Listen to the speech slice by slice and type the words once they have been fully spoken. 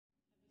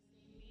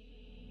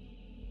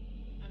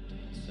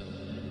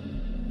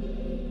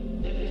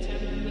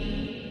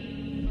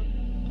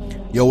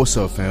Yo, what's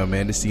up, fam,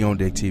 man? It's the On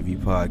Deck TV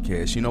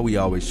podcast. You know, we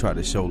always try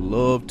to show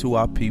love to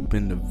our people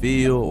in the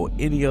Ville or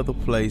any other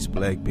place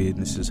black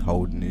businesses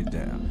holding it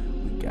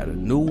down. We got a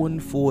new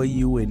one for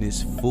you, and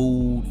it's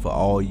food for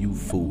all you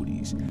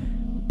foodies.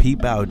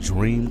 Peep out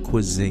Dream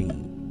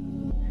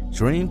Cuisine.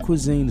 Dream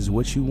Cuisine is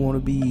what you want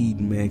to be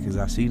eating, man, because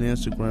I see the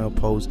Instagram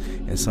posts,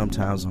 and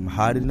sometimes I'm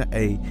hot in the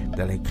A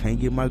that I can't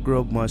get my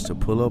girl Munch to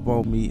pull up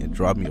on me and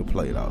drop me a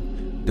plate off.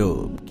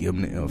 Dub, give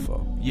them the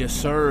info. Yes,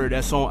 sir.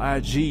 That's on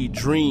IG.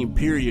 Dream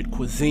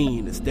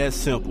Cuisine. It's that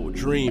simple.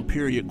 Dream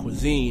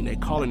Cuisine. They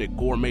calling it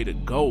gourmet to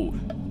go.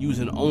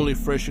 Using only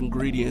fresh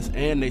ingredients,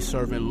 and they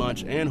serving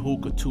lunch and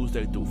hookah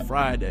Tuesday through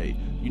Friday.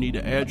 You need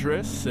the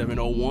address,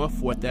 701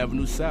 4th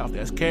Avenue South.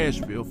 That's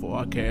Cashville for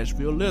our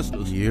Cashville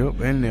listeners. Yep,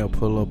 and they'll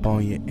pull up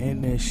on you,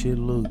 and that shit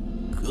look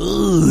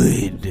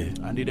good.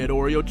 I need that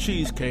Oreo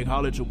cheesecake.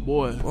 Holla at your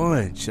boy.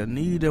 Bunch, I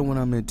need that when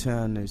I'm in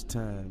town next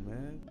time, man.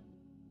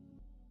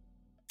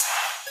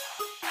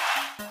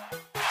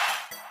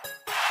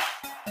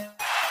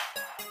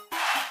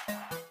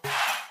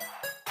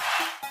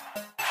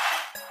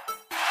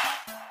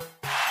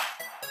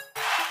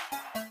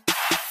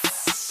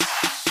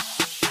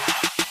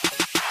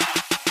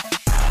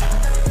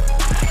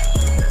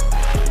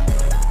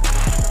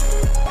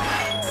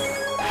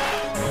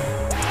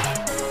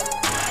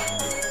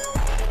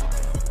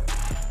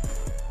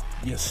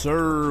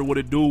 Sir, what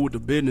it do with the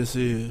business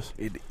is?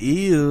 It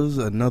is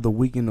another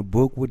week in the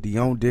book with the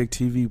On Deck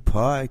TV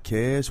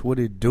podcast. What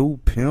it do,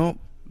 pimp?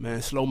 Man,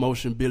 slow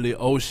motion Billy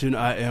Ocean.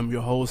 I am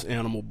your host,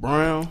 Animal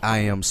Brown. I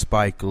am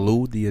Spike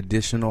Lou, the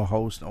additional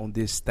host on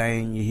this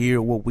thing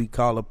here, what we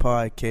call a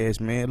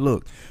podcast, man.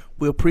 Look,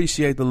 we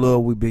appreciate the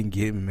love we've been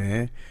getting,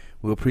 man.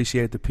 We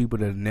appreciate the people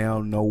that now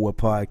know what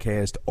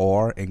podcasts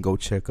are and go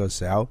check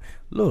us out.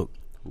 Look,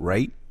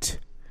 rate,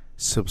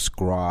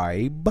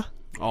 subscribe.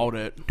 All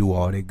that. Do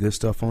all that good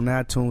stuff on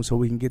iTunes so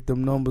we can get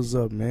them numbers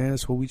up, man.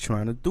 That's what we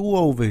trying to do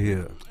over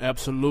here.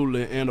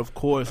 Absolutely. And, of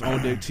course,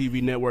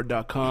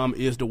 OnDeckTVNetwork.com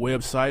is the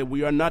website.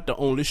 We are not the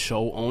only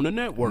show on the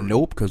network.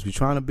 Nope, because we're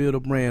trying to build a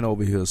brand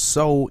over here.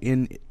 So,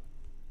 in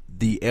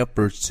the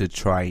efforts to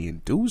try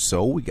and do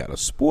so, we got a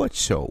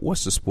sports show.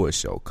 What's the sports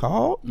show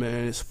called?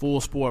 Man, it's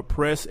Full Sport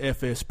Press,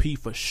 FSP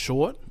for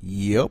short.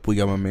 Yep, we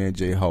got my man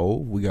J-Ho.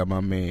 We got my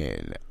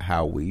man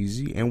How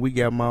Weezy. And we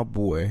got my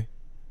boy,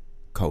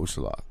 Coach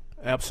Lock.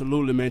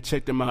 Absolutely, man.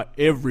 Check them out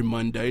every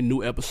Monday.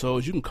 New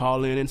episodes. You can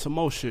call in and some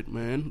more shit,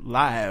 man.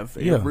 Live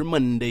every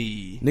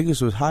Monday.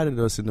 Niggas was hot at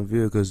us in the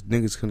Ville because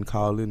niggas couldn't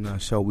call in our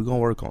show. We gonna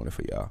work on it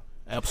for y'all.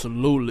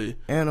 Absolutely.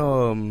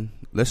 And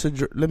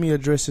let me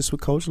address this with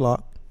Coach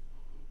Lock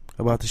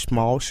about the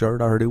small shirt.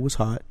 I heard it was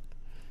hot.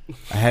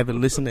 I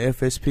haven't listened to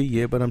FSP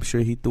yet, but I'm sure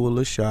he threw a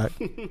little shot.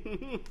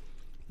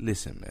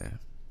 Listen, man.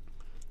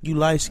 You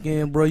light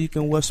skinned, bro. You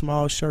can wear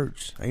small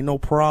shirts. Ain't no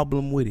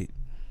problem with it.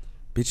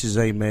 Bitches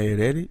ain't mad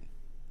at it.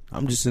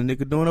 I'm just a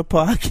nigga doing a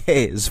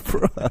podcast,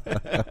 bro.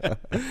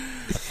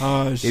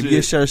 Shit. If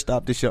your shirt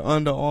stopped at your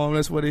underarm,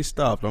 that's where they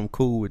stopped. I'm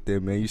cool with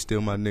that, man. You still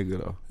my nigga,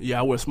 though. Yeah,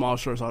 I wear small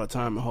shirts all the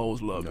time, and hoes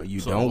love it.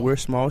 You don't wear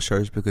small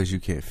shirts because you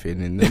can't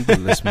fit in them. But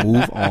let's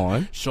move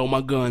on. Show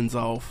my guns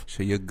off.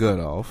 Show your gut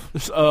off.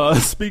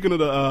 Speaking of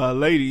the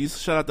ladies,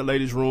 shout out the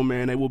ladies' room,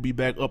 man. They will be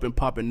back up and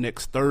popping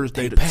next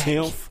Thursday, the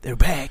 10th. They're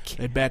back.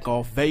 They back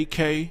off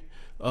vacay.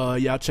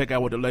 Y'all check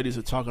out what the ladies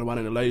are talking about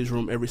in the ladies'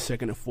 room every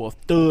second and fourth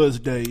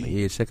Thursday.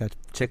 Yeah,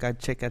 check out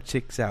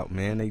chicks out,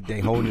 man. They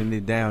holding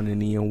it down in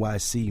the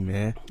NYC,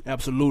 man.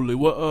 Absolutely.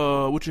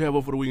 What you have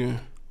up for the weekend?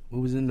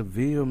 We was in the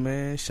Ville,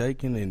 man,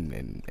 shaking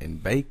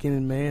and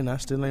baking, man. I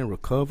still ain't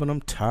recovering.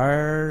 I'm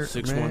tired.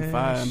 615,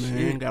 man.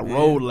 Shit, got man.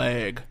 road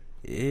lag.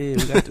 Yeah,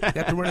 we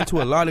got to run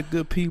into a lot of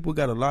good people.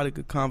 Got a lot of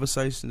good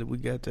conversations that we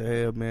got to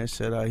have, man.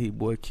 Shout out Heat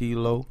Boy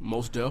Kilo.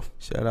 Most def.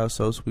 Shout out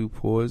So Sweet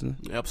Poison.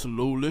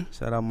 Absolutely.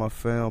 Shout out my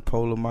fam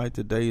Polar Mike.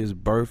 Today is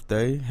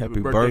birthday. Happy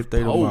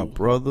birthday to my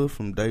brother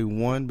from day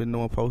one. Been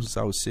knowing Poe since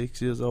I was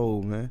 6 years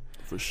old, man.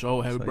 For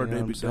sure. Happy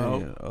birthday, big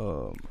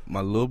dog.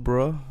 My little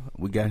bro,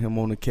 we got him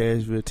on the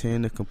Cashville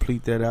 10 to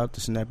complete that out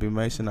to Snappy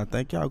Mason. I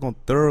think y'all gonna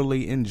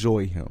thoroughly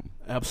enjoy him.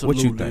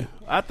 Absolutely. What you think?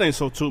 I think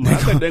so too, man. I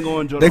think they're gonna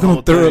enjoy They're the whole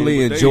gonna thoroughly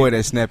thing, enjoy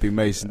that Snappy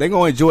Mason. They're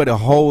gonna enjoy the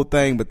whole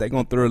thing, but they're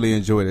gonna thoroughly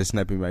enjoy that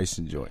Snappy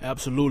Mason joint.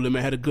 Absolutely,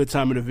 man. Had a good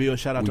time in the Ville.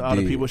 Shout out to all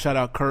the people. Shout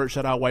out Kurt.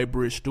 Shout out White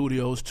Bridge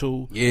Studios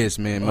too. Yes,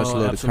 man. Much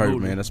love to Kurt,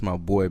 man. That's my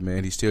boy,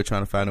 man. He's still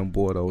trying to find them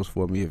Bordeaux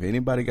for me. If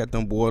anybody got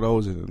them Bordeaux,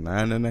 it's a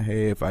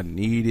 9.5. I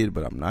need it,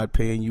 but I'm not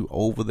paying you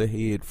over the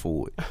head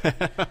for it.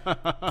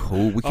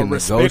 Cool. We can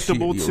negotiate.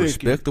 A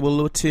respectable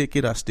little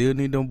ticket. I still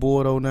need them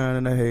Bordeaux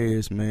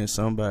 9.5s, man.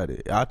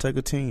 Somebody. I'll take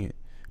a 10.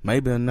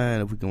 Maybe a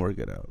 9 if we can work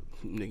it out.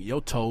 Nigga,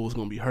 your toes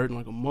gonna be hurting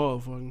like a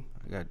motherfucker.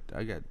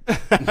 I got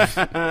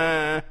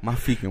my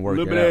feet can work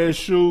it out. Little bit ass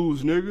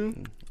shoes,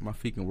 nigga. My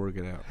feet can work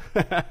it out.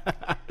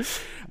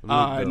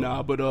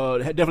 But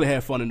definitely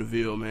had fun in the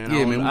Ville, man.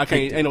 Yeah, man.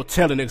 Ain't no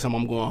telling next time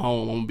I'm going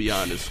home. I'm gonna be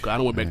honest. I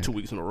don't went back 2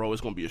 weeks in a row.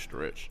 It's gonna be a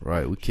stretch.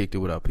 Right, we kicked it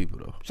with our people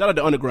though. Shout out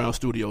to Underground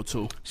Studio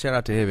too. Shout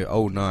out to Heavy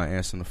 09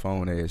 answering the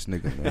phone ass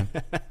nigga, man.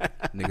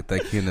 Nigga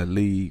think he in the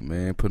league,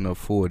 man. Putting up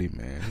 40,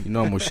 man. You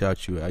know I'm gonna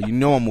shout you out. You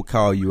know I'm gonna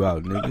call you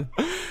out, nigga.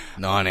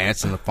 Non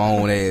answering the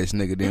phone ass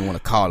nigga didn't want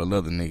to call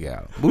another nigga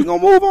out. But we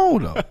gonna move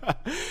on though.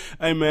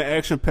 Hey man,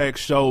 action packed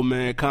show,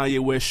 man. Kanye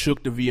West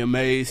shook the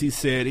VMAs. He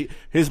said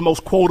his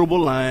most quotable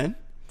line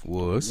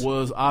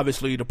was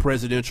obviously the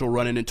presidential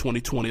running in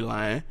 2020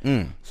 line.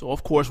 So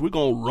of course we're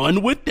gonna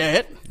run with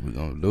that. We're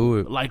gonna do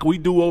it like we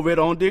do over at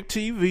On Dick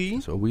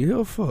TV. So we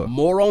here for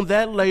more on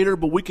that later,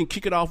 but we can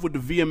kick it off with the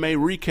VMA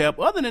recap.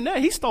 Other than that,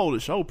 he stole the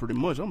show pretty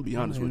much. I'm gonna be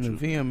honest with you.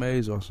 The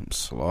VMAs are some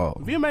slaw.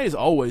 VMAs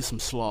always some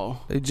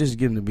slaw. They just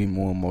getting to be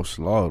more and more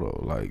slaw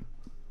though. Like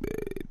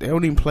they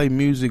don't even play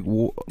music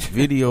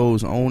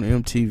videos on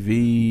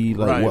MTV.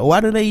 Like, right.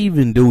 Why do they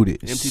even do this?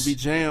 MTV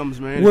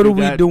Jams, man. What are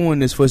we doing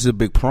this for? Is it a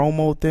big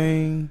promo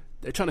thing?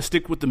 They're trying to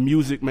stick with the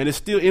music, man. It's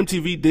still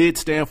MTV did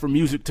stand for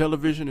music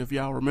television, if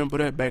y'all remember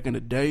that back in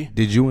the day.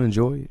 Did you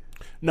enjoy it?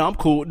 No, I'm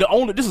cool.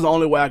 This is the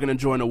only way I can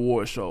enjoy an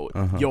award show.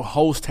 Your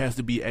host has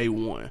to be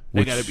A1.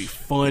 They got to be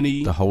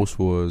funny. The host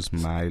was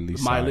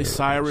Miley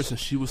Cyrus, and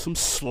she was some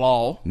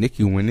slaw.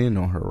 Nicki went in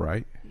on her,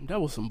 right? That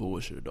was some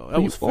bullshit, though.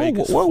 That was fake.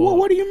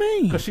 What do you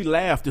mean? Because she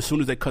laughed as soon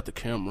as they cut the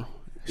camera.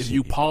 If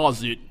you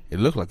pause it, it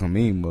looked like a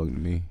mean mug to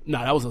me.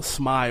 Nah, that was a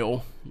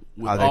smile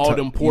with all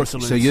them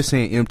porcelains. So you're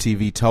saying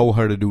MTV told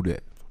her to do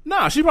that?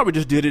 Nah, she probably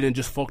just did it and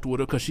just fucked with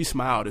her because she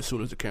smiled as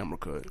soon as the camera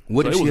cut.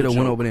 What if she had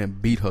went over there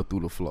and beat her through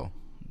the floor?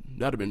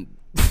 That'd have been.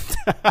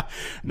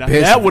 Now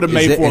that would have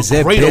made for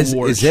a great award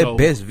show. Is that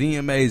best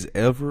VMAs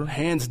ever?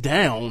 Hands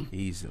down,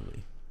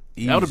 easily.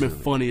 That would have been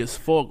funny as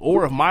fuck.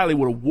 Or if Miley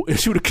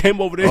she would have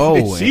came over there,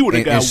 and she would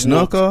have got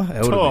snuck her.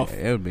 It would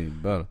have been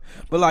better.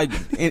 But like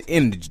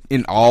in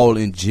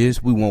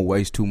gist, we won't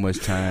waste too much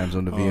time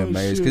on the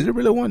VMAs because it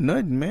really wasn't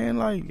nothing, man.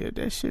 Like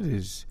that shit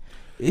is.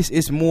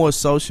 It's more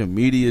social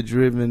media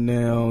driven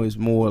now. It's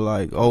more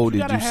like, did you see?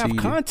 You gotta have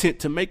content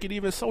to make it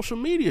even social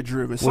media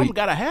driven. Something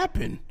gotta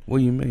happen. What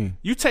do you mean?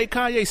 You take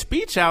Kanye's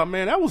speech out,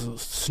 man. That was a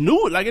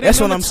snoot. Like that's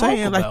what I'm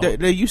saying. Like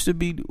there used to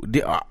be.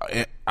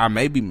 I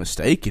may be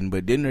mistaken,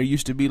 but then there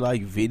used to be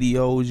like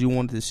videos you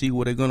wanted to see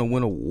where they're gonna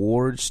win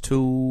awards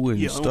to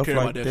and stuff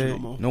like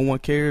that. No one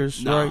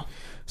cares, right?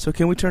 So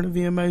can we turn the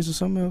VMAs to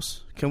something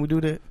else? Can we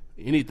do that?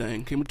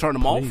 Anything. Can we turn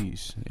them off?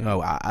 Please.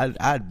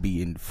 I'd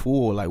be in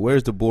full. Like,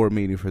 where's the board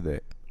meeting for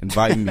that?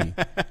 Invite me.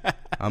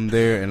 I'm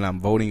there and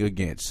I'm voting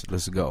against.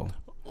 Let's go.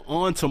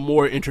 On to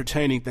more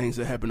entertaining things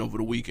that happened over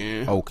the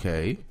weekend.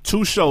 Okay.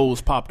 2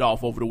 shows popped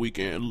off over the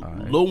weekend.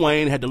 Right. Lil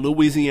Wayne had the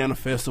Louisiana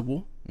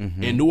Festival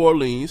in New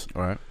Orleans.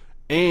 All right.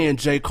 And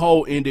J.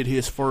 Cole ended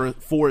his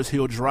Forest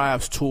Hill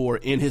Drives tour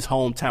in his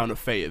hometown of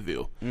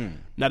Fayetteville.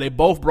 Now, they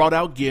both brought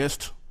out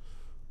guests.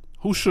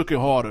 Who shook it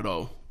harder,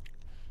 though?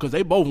 Because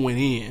they both went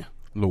in.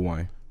 Lil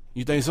Wayne.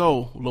 You think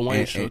so? Lil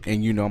Wayne shook it.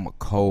 And you know I'm a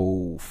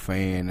Cole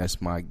fan.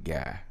 That's my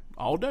guy.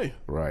 All day.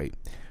 Right.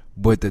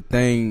 But the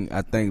thing,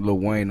 I think Lil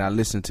Wayne, I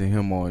listened to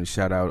him on,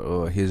 shout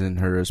out His and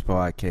Hers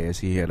podcast.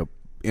 He had an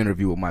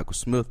interview with Michael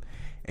Smith.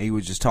 And he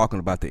was just talking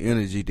about the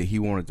energy that he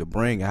wanted to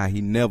bring, how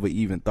he never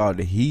even thought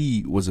that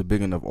he was a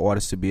big enough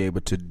artist to be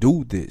able to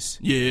do this.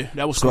 Yeah,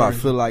 that was so crazy. I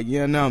feel like,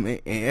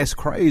 and that's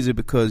crazy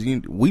because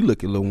we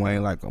look at Lil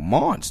Wayne like a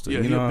monster.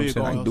 Yeah, you know what I'm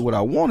saying? I can do what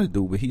I want to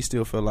do, but he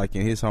still felt like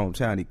in his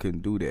hometown he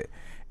couldn't do that.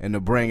 And to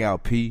bring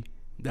out P.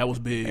 That was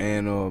big.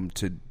 And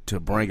to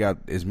bring out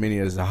as many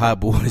as the hot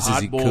boys as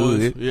he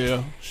could.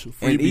 Yeah.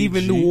 And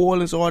even New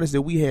Orleans artists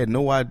that we had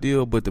no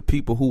idea, but the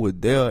people who were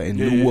there and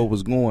knew what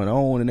was going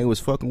on and they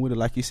was fucking with it,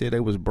 like you said, they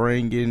was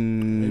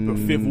bringing... They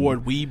put Fifth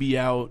Ward Weeby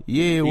out.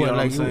 Yeah, well,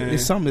 like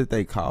it's something that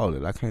they called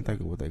it. I can't think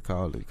of what they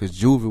called it. Because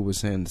Juvie was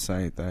saying the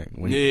same thing.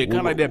 Kind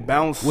of like that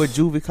bounce. What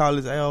Juvie called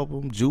his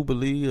album?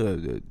 Jubilee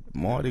or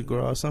Mardi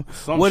Gras or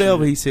something?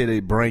 Whatever he said they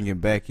bring it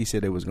back. He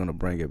said they was going to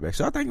bring it back.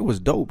 So I think it was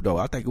dope, though.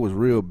 I think it was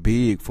real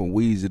big for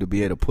Weezy to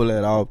be able to pull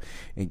that off.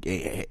 And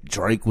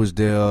Drake was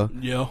there.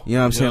 Yeah. You know what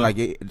I'm saying?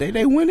 Like,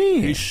 they went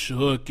in. He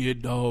shook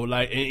it, though.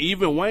 Like, and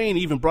even Wayne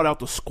even brought out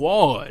the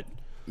squad.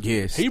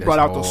 Yes. He brought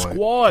out the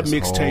squad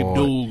mixtape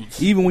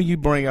dudes. Even when you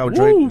bring out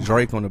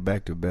Drake on the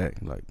back-to-back,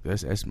 like,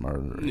 that's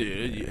murder.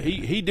 Yeah.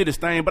 He did his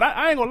thing. But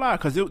I ain't going to lie,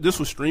 because this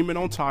was streaming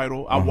on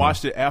Tidal. I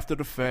watched it after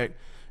the fact.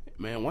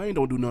 Man, Wayne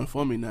don't do nothing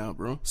for me now,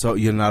 bro. So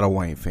you're not a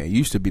Wayne fan. You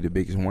used to be the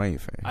biggest Wayne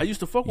fan. I used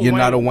to fuck with You're Wayne.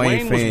 Not a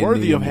Wayne fan was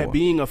worthy anymore. of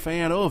being a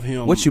fan of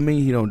him. What you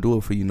mean he don't do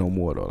it for you no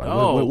more, though?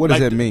 Like, what does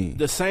that mean?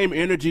 The same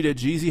energy that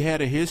Jeezy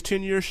had at his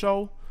 10-year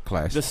show.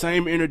 Classic. The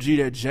same energy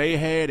that Jay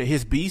had at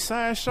his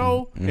B-side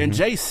show. And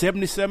Jay's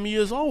 77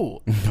 years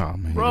old. Oh,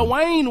 man. Bro,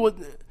 Wayne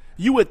would...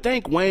 You would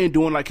think Wayne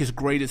doing like his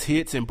greatest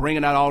hits and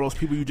bringing out all those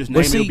people you just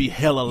named, it would be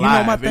hella live, you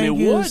know, my and thing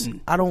it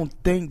wasn't. I don't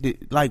think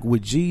that, like,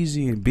 with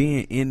Jeezy and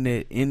being in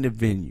the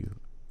venue,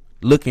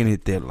 looking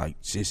at that, like,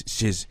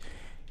 just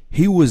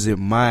he was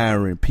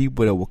admiring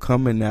people that were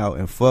coming out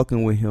and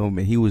fucking with him,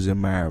 and he was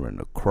admiring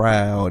the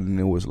crowd, and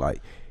it was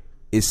like,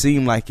 it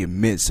seemed like it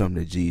meant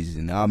something to Jesus.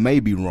 And I may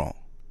be wrong.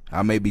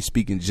 I may be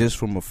speaking just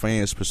from a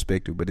fan's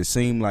perspective, but it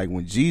seemed like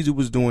when Jesus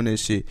was doing that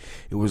shit,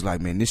 it was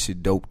like, man, this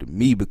shit dope to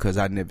me because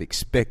I never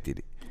expected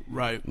it.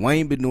 Right.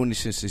 Wayne been doing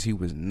this shit since he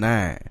was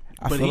 9.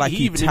 I but feel like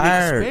he even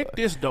tired. Didn't expect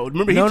this though.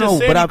 Remember, No, he just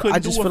said but he I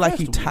just do feel a like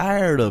he festival.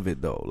 tired of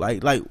it though.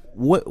 Like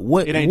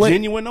what? It ain't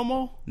genuine no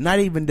more. Not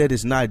even that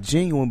it's not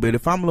genuine, but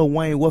if I'm Lil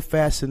Wayne, what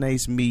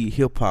fascinates me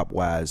hip hop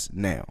wise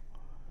now?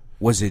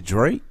 Was it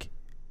Drake?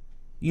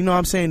 You know what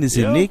I'm saying? Is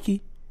it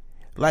Nicki?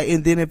 Like,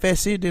 and then if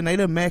that's it, then they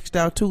done maxed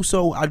out too.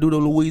 So I do the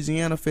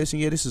Louisiana Fest,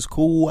 and yeah, this is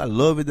cool. I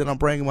love it that I'm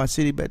bringing my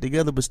city back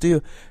together. But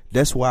still,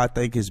 that's why I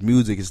think his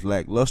music is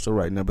lackluster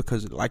right now,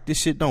 because like this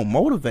shit don't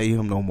motivate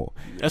him no more.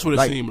 That's what it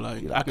seemed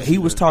like. He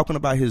was talking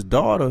about his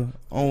daughter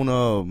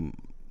on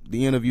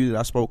the interview that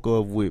I spoke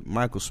of with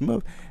Michael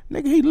Smith.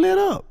 Nigga, he lit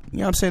up. You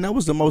know what I'm saying? That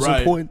was the most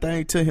important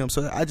thing to him.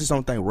 So I just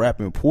don't think rap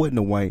important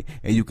to Wayne,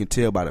 and you can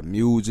tell by the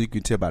music, you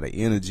can tell by the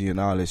energy and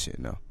all that shit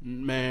now.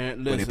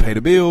 Man, listen. When they pay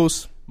the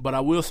bills. But I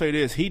will say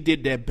this: he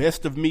did that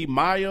Best of Me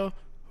Maya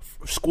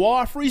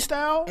squad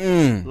freestyle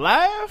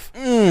live.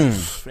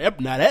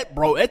 Now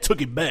that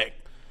took it back.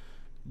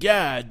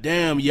 God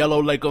damn, yellow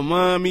like a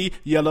mommy,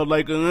 yellow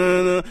like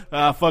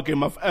a fucking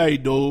my hey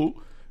dude.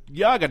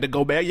 Y'all got to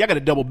go back. Y'all got to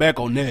double back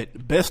on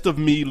that. Best of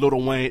Me,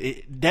 Lil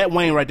Wayne. That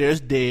Wayne right there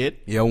is dead.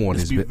 Yeah, one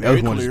of his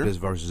best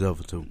verses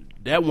ever too.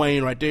 That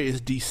Wayne right there is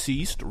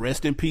deceased.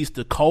 Rest in peace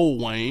to Cold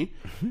Wayne.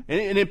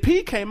 And then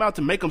P came out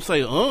to make him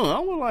say, I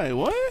was like,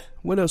 what?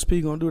 What else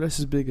P gonna do? That's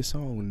his biggest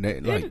song.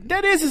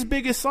 That is his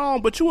biggest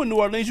song, but you in New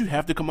Orleans, you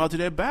have to come out to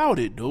that about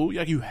it, dude.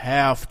 Like, you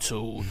have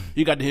to.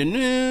 You got to hear,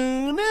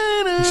 you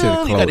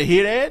got to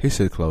hear that. He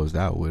should have closed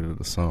out with it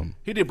or something.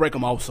 He did break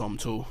him off something,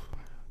 too.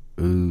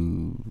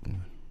 Ooh.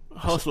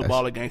 Hustle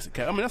Baller Gangsta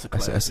Cat. I mean, that's a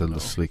classic. That's a little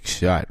slick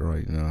shot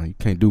right now. You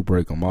can't do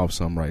break them off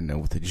something right now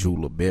with the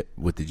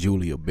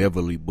Julia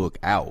Beverly book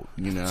out.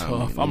 You know,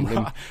 tough.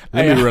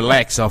 Let me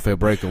relax off that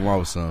break them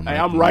off something. Hey,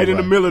 I'm right in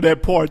the middle of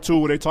that part too,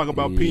 where they talk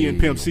about P and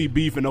Pimp C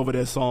beefing over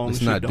that song.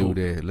 Let's not do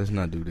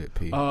that,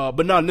 P.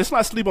 But no, let's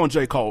not sleep on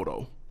J. Cole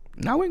though.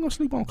 Now we ain't gonna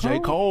sleep on Cole. J.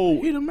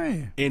 Cole, he the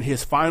man. In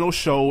his final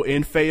show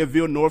in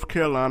Fayetteville, North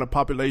Carolina,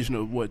 population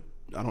of what,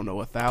 I don't know,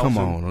 1,000. Come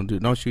on,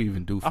 don't you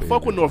even do Fayetteville. I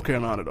fuck with North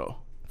Carolina though.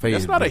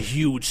 That's not a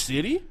huge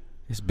city.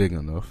 It's big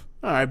enough.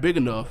 All right, big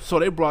enough. So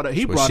they brought out.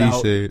 He brought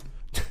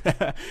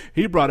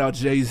out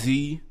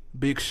Jay-Z,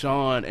 Big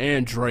Sean,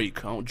 and Drake.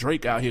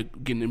 Drake out here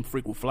getting them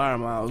frequent flyer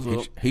miles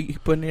up. He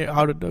putting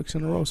all the ducks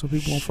in a row so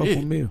people won't fuck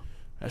with Mill.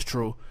 That's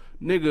true.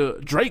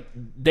 Nigga, Drake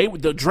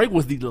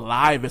was the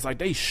livest. Like,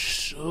 they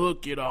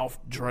shook it off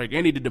Drake.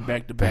 And he did the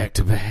back-to-back.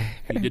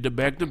 He did the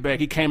back-to-back.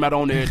 He came out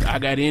on there, I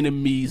got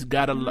enemies,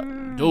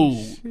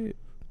 dude. Shit.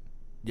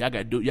 Y'all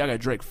got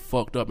Drake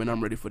fucked up, and I'm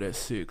ready for that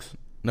 6.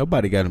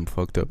 Nobody got him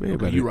fucked up.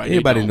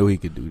 Everybody knew he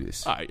could do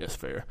this. All right, that's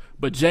fair.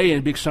 But Jay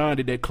and Big Sean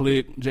did that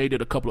click. Jay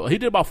did he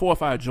did about 4 or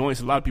 5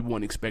 joints. A lot of people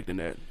weren't expecting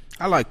that.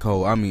 I like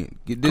Cole. I mean,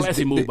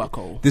 classy move by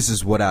Cole. This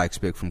is what I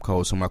expect from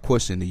Cole. So my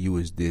question to you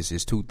is this: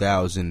 it's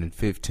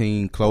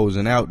 2015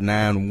 closing out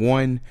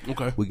 9/1.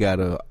 Okay. We got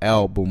an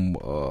album.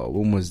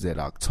 When was that?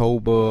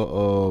 October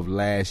of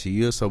last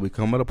year. So we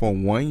coming up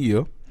on 1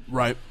 year.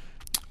 Right.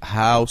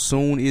 How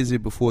soon is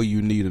it before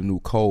you need a new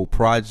Cole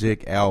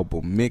project,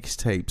 album,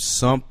 mixtape,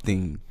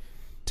 something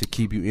to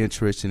keep you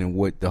interested in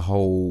what the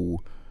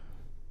whole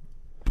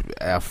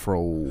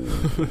Afro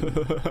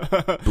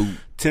boot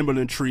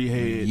Timberland tree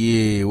head?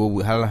 Yeah,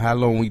 well, how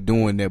long we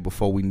doing that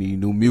before we need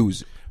new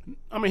music?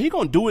 I mean, he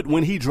gonna do it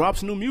when he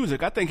drops new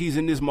music. I think he's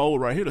in this mode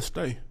right here to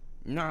stay.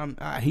 No,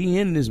 he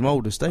in this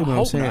mode to stay. But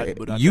I'm saying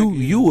not, but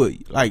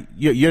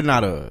you're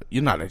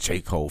not a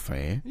J. Cole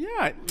fan.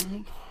 Yeah.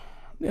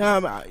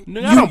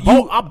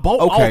 I bought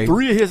all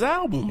 3 of his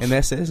albums, and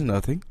that says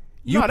nothing.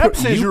 That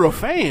says you're a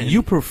fan.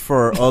 You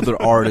prefer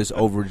other artists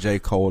over J.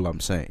 Cole.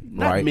 I'm saying,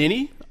 not right?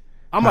 many.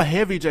 I'm a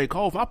heavy J.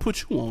 Cole. If I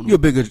put you on, you're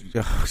bigger.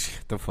 Oh,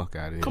 shit, the fuck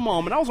out of here. Come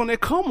on, man. I was on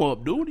that come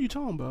up, dude. What are you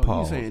talking about?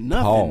 Pause. You saying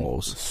nothing?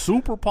 Pause.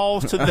 Super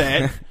pause to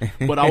that.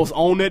 But I was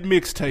on that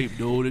mixtape,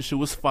 dude. That shit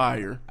was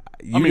fire.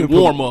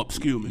 Warm up,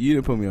 excuse me. You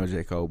didn't put me on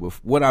J. Cole, but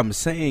what I'm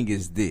saying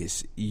is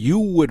this. You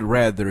would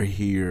rather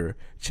hear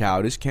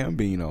Childish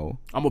Gambino.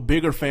 I'm a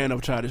bigger fan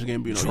of Childish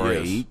Gambino,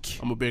 Drake. Yes.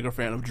 I'm a bigger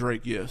fan of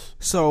Drake, yes.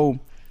 So,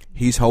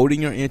 he's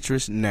holding your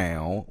interest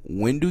now.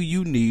 When do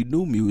you need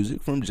new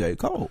music from J.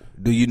 Cole?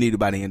 Do you need it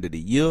by the end of the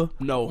year?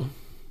 No.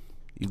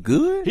 You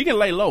good? He can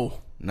lay low.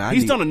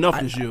 He's done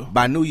enough this year.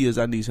 By New Year's,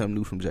 I need something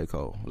new from J.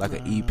 Cole, like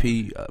an EP,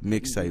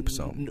 mixtape,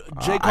 something.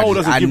 J. Cole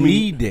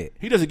need that.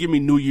 He doesn't give me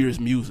New Year's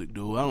music,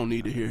 dude. I don't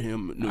need to hear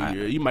him New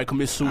Year. He might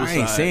commit suicide. I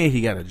ain't saying he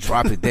got to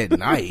drop it that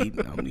night.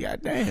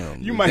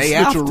 Goddamn. You might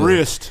slit your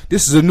wrist.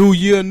 This is a new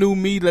year, new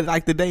me.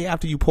 Like the day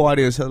after you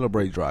party and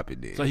celebrate, drop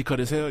it then. So he cut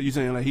his hair? You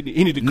saying like he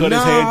need to cut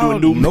his hair and do a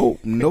new me?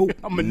 Nope.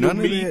 I'm a new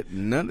me.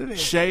 None of that.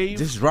 Shave.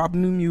 Just drop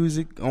new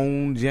music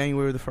on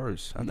January the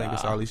 1st. I think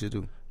that's all he should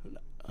do.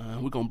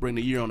 We're going to bring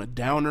the year on a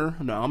downer.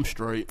 No, I'm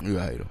straight. You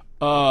right.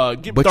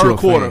 Get But third you're a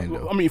quarter. fan,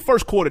 though. I mean,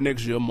 first quarter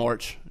next year,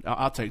 March.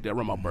 I'll take that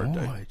around my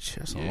birthday. March,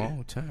 that's a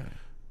long time.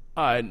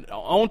 All right,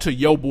 on to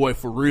Yo Boy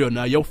For Real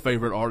now, your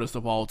favorite artist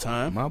of all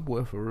time, My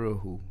boy for real,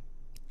 who?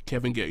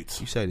 Kevin Gates.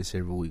 You say this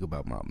every week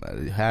about my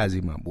man. How is he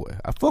my boy?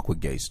 I fuck with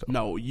Gates though.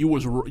 No, you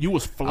was I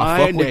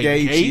flying fuck with that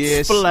Gates.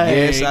 Gates flag.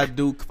 Yes, I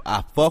do.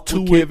 I fuck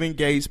with Kevin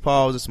Gates.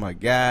 Pause. It's my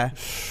guy.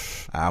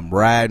 I'm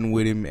riding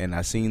with him, and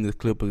I seen the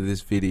clip of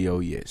this video.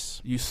 Yes,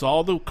 You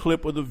saw the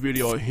clip of the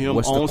video of him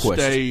What's the on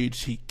question?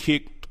 stage. He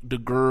kicked the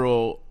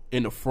girl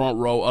in the front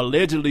row.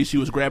 Allegedly, she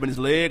was grabbing his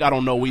leg. I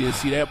don't know. We didn't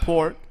see that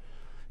part.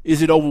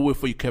 Is it over with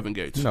for you, Kevin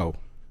Gates? no,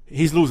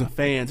 He's losing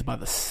fans by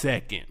the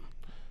second.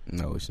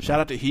 no. It's Shout not.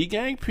 out to He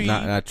Gang P.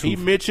 Not He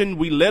true. mentioned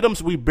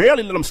we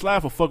barely let him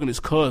slide for fucking his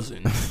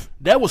cousin.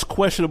 That was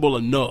questionable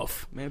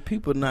enough. Man,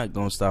 people not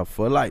gonna stop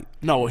for like.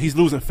 No, he's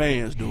losing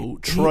fans,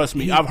 dude. Trust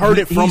me. I've heard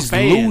it from he's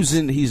fans.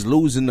 He's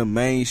losing the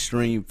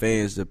mainstream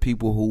fans, the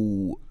people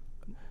who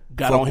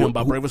Got fuck on him with-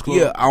 by who- Breakfast Club.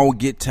 Yeah, I don't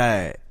get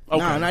tired. Okay.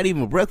 Nah, not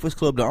even Breakfast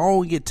Club. I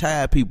don't get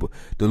tired people.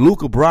 The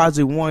Luca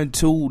Brasi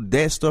 1-2,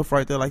 that stuff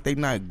right there, like they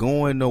not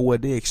going nowhere.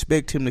 They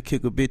expect him to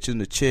kick a bitch in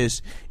the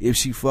chest if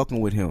she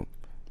fucking with him.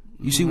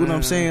 You see what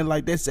I'm saying?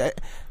 Like that's that.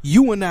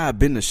 You and I have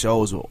been to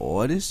shows with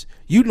artists.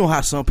 You know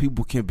how some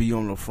people can be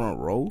on the front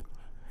row.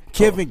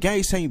 Kevin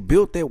Gates ain't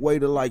built that way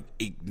to like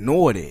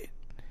ignore that.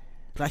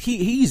 Like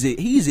he's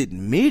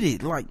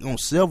admitted, like on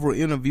several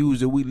interviews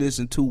that we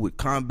listened to with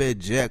Combat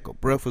Jack or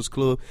Breakfast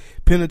Club,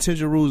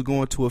 penitentiary rules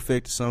going to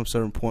affect at some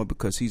certain point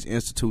because he's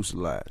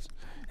institutionalized.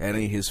 That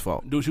ain't his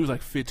fault. Dude, she was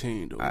like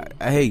 15, dude.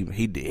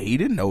 He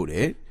didn't know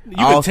that. You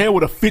can tell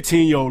what a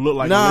 15-year-old look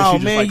like. unless No, she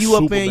just, man, like, you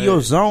up super in bad.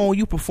 your zone,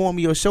 you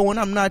performing your show, and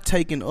I'm not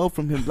taking up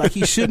from him. Like,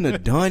 he shouldn't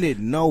have done it,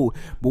 no.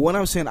 But what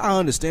I'm saying, I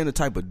understand the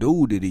type of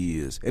dude that he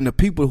is. And the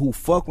people who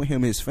fuck with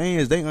him, his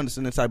fans, they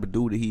understand the type of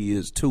dude that he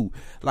is, too.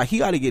 Like,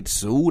 he ought to get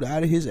sued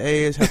out of his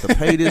ass, have to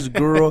pay this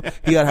girl,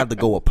 he ought to have to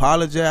go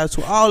apologize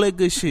to all that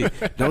good shit.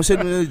 Don't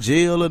send him in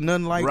jail or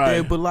nothing like Right.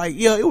 that. But, like,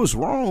 yeah, it was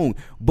wrong.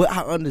 But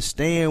I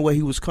understand where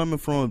he was coming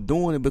from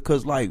doing it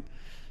because, like,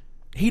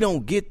 he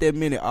don't get that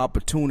many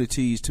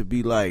opportunities to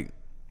be like,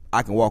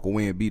 I can walk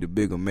away and be the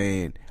bigger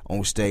man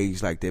on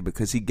stage like that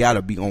because he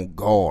gotta be on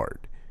guard.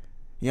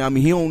 You know what I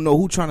mean? He don't know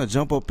who trying to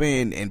jump up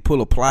in and pull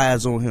a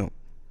pliers on him.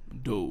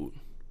 Dude.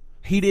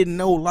 He didn't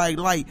know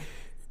like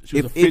She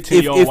was a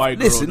 15-year-old white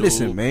girl,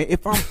 listen, dude. man.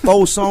 If I'm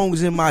 4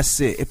 songs in my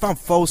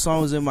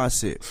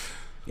set,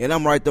 and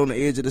I'm right there on the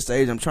edge of the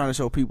stage, I'm trying to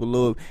show people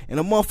love, and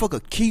a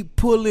motherfucker keep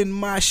pulling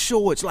my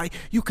shorts, like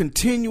you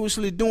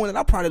continuously doing it,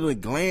 I probably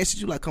would glance at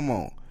you like, come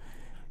on.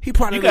 He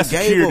probably You got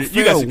gave a security.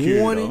 You got fair security,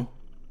 warning. though.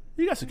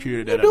 You got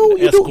security that You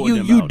escort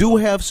them do out, do though.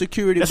 have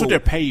security. That's what but- they're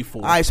paid for.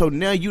 All right, so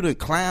now you done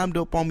climbed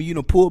up on me. You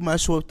done pulled my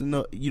shorts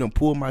enough. You done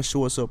pulled my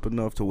shorts up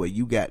enough to where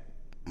you got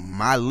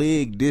my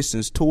leg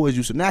distance towards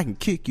you, so now I can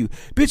kick you.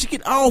 Bitch,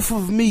 get off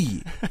of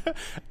me.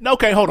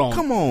 Okay, hold on.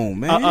 Come on,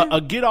 man.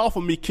 A get off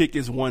of me kick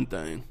is one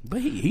thing.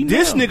 But he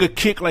This nailed nigga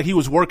kicked like he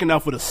was working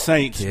out for the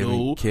Saints,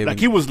 dude. Kevin- Like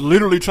he was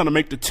literally trying to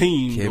make the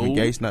team, Kevin dude.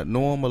 Gates not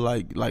normal,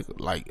 like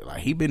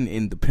he been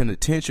in the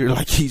penitentiary,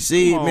 like he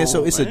said, Come man.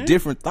 So on, it's man. a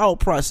different thought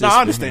process. No, I for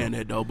understand him.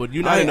 that though, but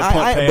you're not in the punt,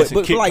 pass,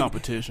 and kick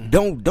competition.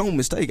 Don't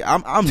mistake it.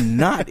 I'm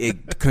not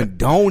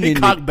condoning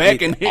He cocked it.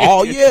 back and hit.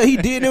 Oh yeah, he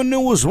did and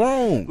knew it was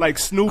wrong. Like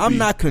Snoopy. I'm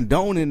not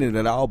condoning it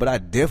at all, but I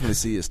definitely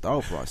see his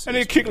thought process. And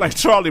then kick like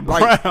Charlie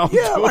Brown. Like,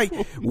 yeah, dude. like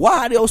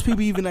why are those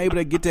people even able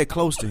to get that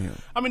close to him?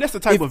 I mean, that's the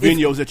type of if-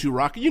 venues that you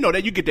rock. You know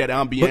that you get that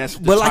ambiance.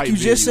 But the like tight you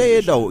just venues said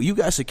and though, you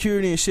got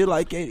security and shit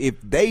like that. If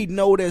they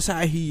know that's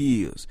how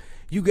he is,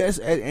 you guys,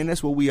 and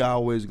that's what we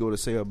always go to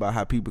say about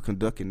how people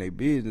conducting their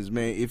business,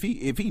 man. If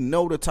he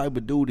know the type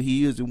of dude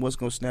he is and what's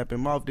gonna snap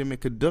him off, then man,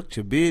 conduct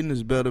your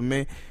business better,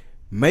 man.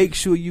 Make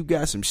sure you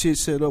got some shit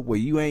set up where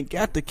you ain't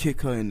got to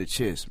kick her in the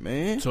chest,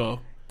 man. shit. So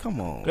Come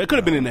on, it could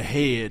have been in the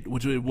head,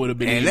 which it would have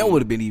been. and that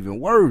would have been even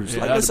worse. Yeah,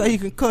 Like, that'd let's have say he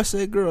can cuss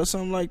that girl or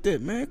something like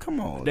that, man. Come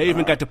on. They even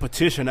dog. got the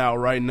petition out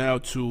right now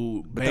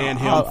to ban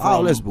him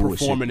all that's from bullshit.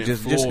 performing in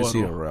Just Florida. to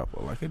see a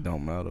rapper, like it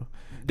don't matter.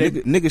 They-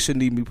 Niggas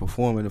shouldn't even be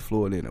performing in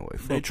Florida anyway.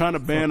 They Fuck- trying to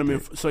ban fuck him.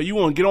 that. So you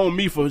want to get on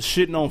me for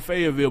shitting on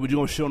Fayetteville, but you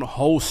gonna shit on the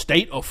whole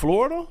state of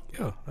Florida?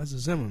 Yeah, that's a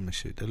Zimmerman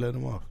shit. They let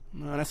him off.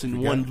 Nah, that's in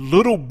one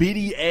little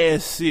bitty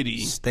ass city.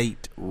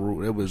 State rule.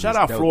 That was Shout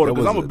out Florida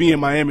because I'm gonna be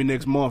in Miami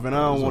next month, and I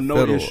don't want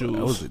no issues.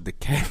 That was the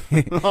case.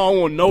 I don't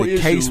want no the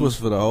issues. case was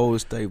for the whole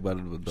state, but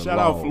it was the Shout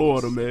laws. out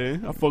Florida,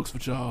 man. I fucks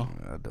with y'all.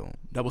 I don't.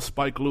 That was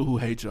Spike Lee who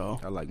hate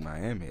y'all. I like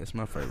Miami. It's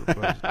my favorite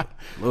place.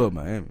 though. Love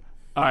Miami.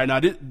 All right, now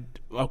this.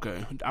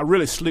 Okay, I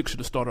really slick should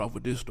have started off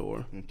with this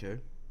story. Okay.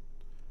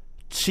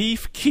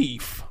 Chief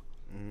Keef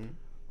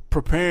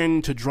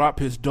preparing to drop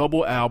his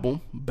double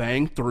album,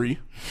 Bang 3.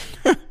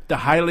 The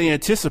highly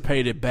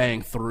anticipated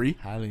Bang 3.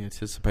 Highly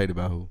anticipated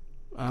by who?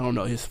 I don't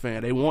know, his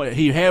fan.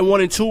 He had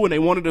 1 and 2 and they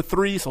wanted a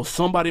 3, so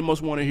somebody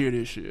must want to hear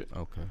this shit.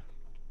 Okay.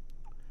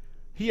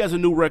 He has a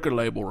new record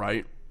label,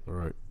 right? All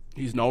right.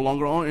 He's no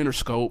longer on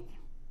Interscope.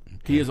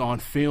 He is on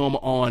Film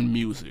On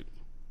Music.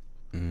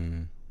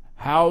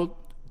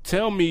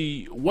 Tell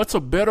me, what's a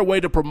better way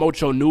to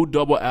promote your new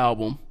double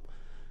album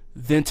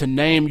than to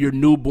name your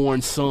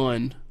newborn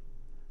son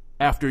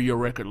after your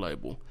record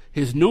label.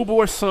 His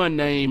newborn son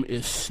name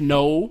is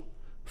Snow,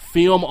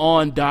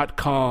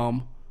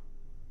 filmon.com,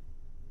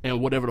 and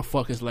whatever the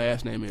fuck his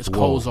last name is,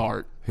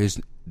 Cozart.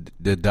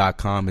 The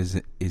 .com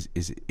is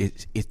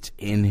it's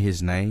in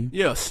his name?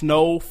 Yeah,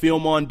 Snow,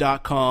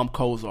 filmon.com,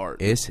 Cozart.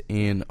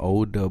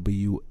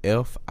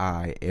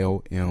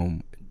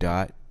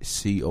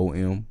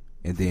 SNOWFILM.com,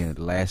 and then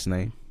last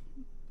name?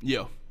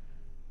 Yeah.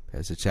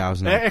 That's a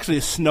child's name? Actually,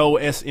 it's Snow,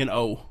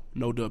 SNO,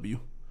 no W.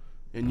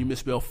 And you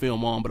misspelled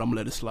film on, but I'm going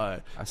to let it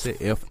slide. I said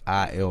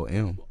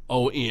FILM.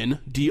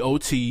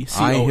 ONDOTCOM.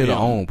 I ain't hear the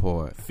on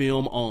part.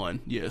 Film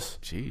on, yes.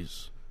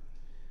 Jeez.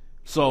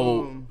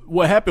 So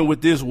what happened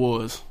with this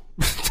was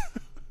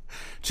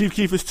Chief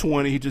Keef is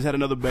 20. He just had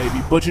another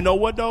baby. But you know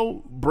what,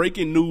 though?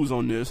 Breaking news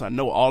on this. I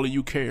know all of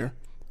you care.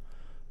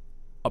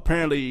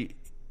 Apparently,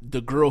 the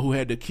girl who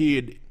had the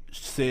kid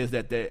says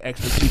that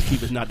actually Chief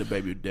Keef is not the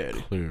baby daddy.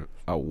 Clear.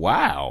 Oh,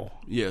 wow.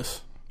 Yes.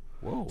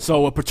 Whoa.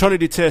 So a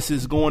paternity test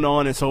is going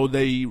on, and so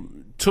they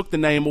took the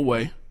name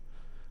away.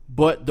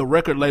 But the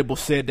record label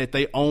said that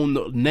they own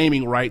the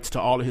naming rights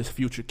to all of his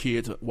future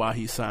kids while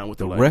he signed with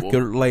the label. The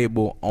record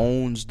label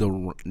owns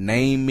the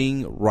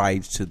naming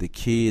rights to the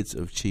kids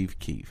of Chief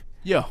Keef.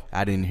 Yeah.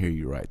 I didn't hear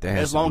you right.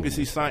 As long as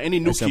he signed any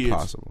new kids. That's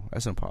impossible.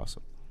 That's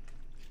impossible.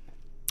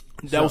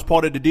 That was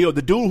part of the deal.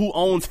 The dude who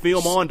owns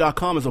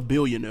filmon.com is a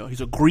billionaire.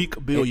 He's a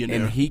Greek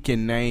billionaire. And he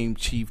can name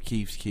Chief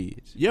Keef's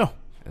kids. Yeah.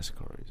 That's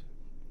crazy.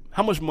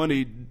 How much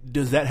money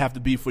does that have to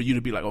be for you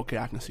to be like, okay,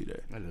 I can see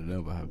that? That'll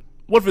never happen.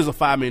 What if it's a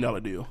 $5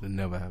 million deal? It'll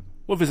never happen.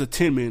 What if it's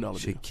a $10 million deal?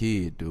 Shit,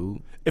 kid,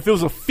 dude. If it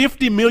was a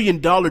 $50 million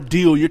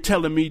deal, you're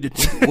telling me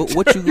that...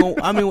 what you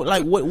going... I mean,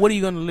 like, what are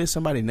you going to let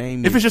somebody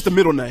name? If it's just a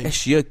middle name.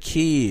 It's your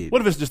kid. What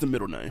if it's just a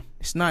middle name?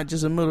 It's not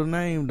just a middle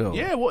name, though.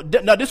 Yeah, well,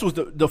 now this was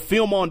the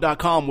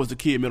filmon.com was the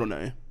kid middle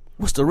name.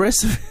 What's the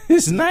rest of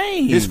his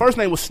name? His first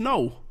name was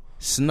Snow.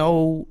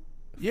 Snow,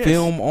 yes.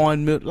 Film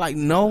on... Like,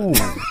 no.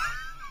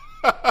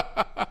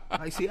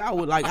 Like, see,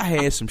 I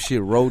had some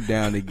shit wrote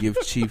down to give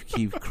Chief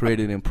Keef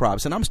credit and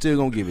props, and I'm still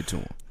gonna give it to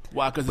him.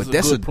 Why? Because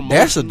that's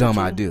a dumb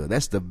idea.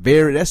 That's the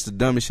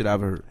dumbest shit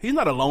I've heard. He's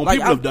not alone.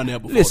 People have done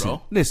that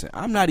before. Listen,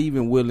 I'm not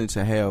even willing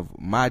to have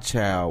my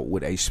child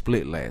with a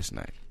split last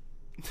name.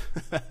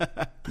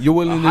 You're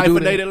willing to do that?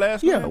 Hyphenated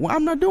last name? Yeah, well,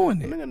 I'm not doing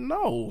that. Nigga,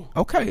 no.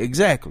 Okay,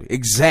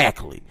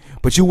 exactly.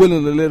 But you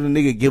willing to let a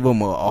nigga give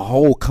him a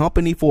whole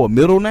company for a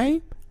middle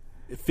name?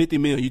 50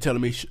 million. You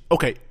telling me?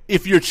 Okay,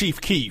 if you're Chief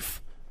Keef.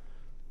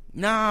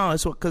 No,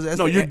 it's because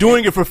you're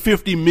doing it for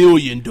 50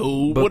 million,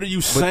 dude. What are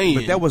you saying?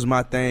 But that was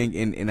my thing,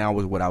 and I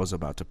was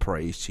about to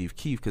praise Chief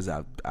Keef because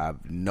I've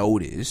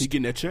noticed he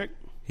getting that check.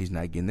 He's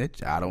not getting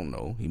that. I don't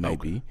know. He may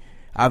be.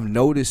 I've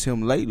noticed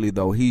him lately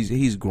though.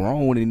 He's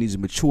grown and he's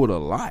matured a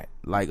lot.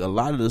 Like a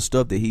lot of the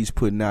stuff that he's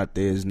putting out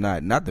there is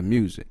not the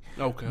music,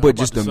 but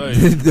just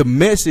the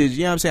message. You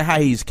know what I'm saying? How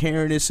he's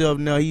carrying himself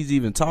now. He's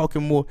even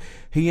talking more.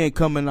 He ain't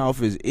coming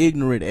off as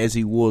ignorant as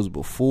he was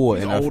before.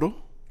 He's older.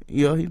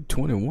 Yeah, he's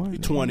 21.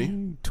 He's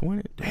 20.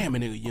 20. Damn, a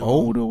nigga young.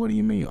 Older? What do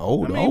you mean?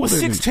 Older? I mean, he was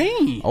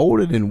 16.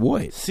 Older than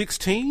what?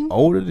 16?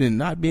 Older than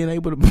not being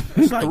able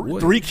to...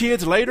 like 3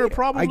 kids later,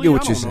 probably? I get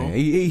what you're saying.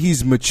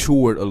 He's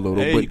matured a little.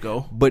 There you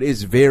go. But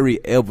it's very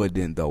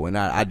evident, though, and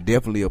I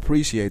definitely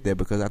appreciate that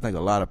because I think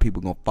a lot of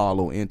people going to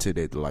follow into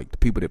that, like the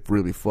people that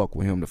really fuck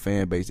with him, the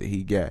fan base that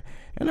he got.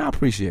 And I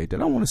appreciate that.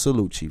 I want to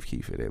salute Chief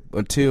Keef for that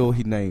until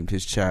he named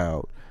his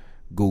child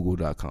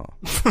Google.com.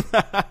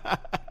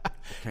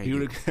 He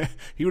would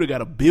have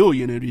got $1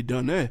 billion if he'd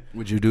done that.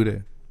 Would you do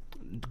that?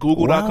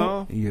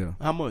 Google.com? Yeah.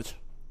 How much?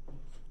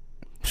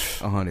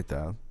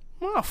 100,000.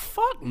 Oh,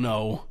 fuck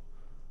no.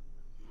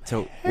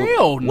 So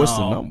hell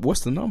no.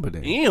 What's the number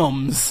then?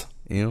 M's.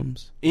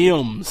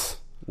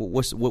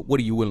 What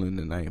are you willing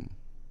to name?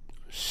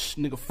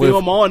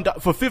 Nigga,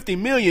 for 50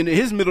 million.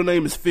 His middle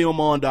name is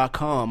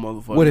filmon.com,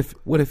 motherfucker.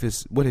 What if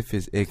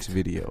it's X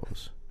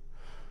videos?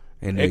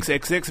 And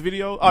XXX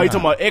video? Oh, you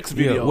talking about X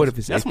videos? Yeah, what if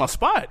it's That's my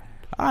spot.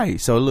 All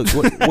right, so look,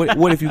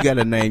 what if you got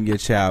to name your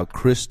child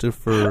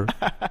Christopher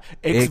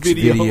X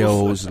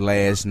videos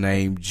last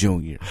name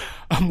Junior?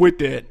 I'm with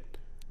that.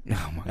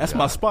 Oh That's God.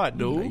 My spot,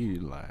 dude. You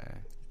lying.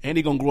 And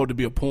he gonna grow up to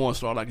be a porn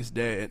star like his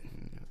dad.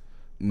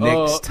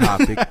 Next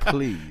topic,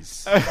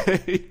 please.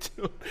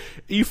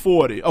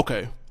 E40.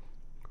 Okay.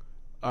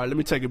 All right, let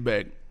me take it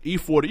back.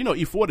 E40. You know,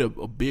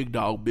 E40 a big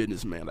dog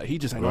businessman. Like he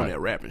just ain't on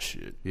that rapping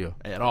shit. Yeah.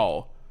 At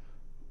all.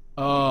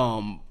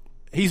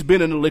 He's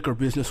been in the liquor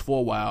business for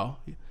a while.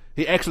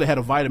 He actually had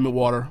a vitamin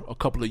water a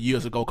couple of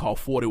years ago called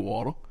 40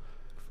 Water.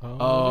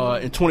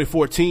 In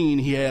 2014,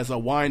 he has a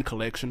wine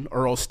collection,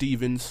 Earl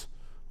Stevens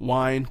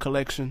wine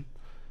collection.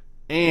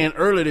 And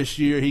earlier this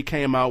year, he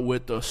came out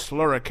with the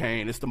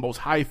Slurricane. It's the most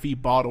high-fee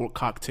bottled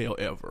cocktail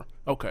ever.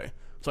 Okay.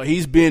 So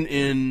he's been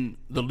in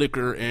the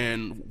liquor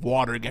and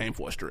water game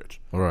for a stretch.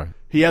 All right.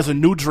 He has a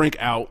new drink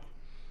out.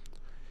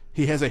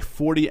 He has a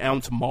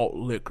 40-ounce malt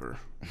liquor.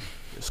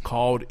 It's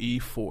called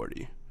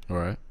E40. All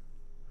right.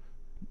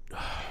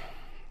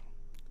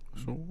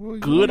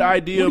 Good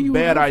idea,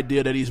 bad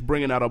idea that he's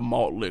bringing out a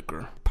malt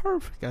liquor.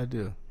 perfect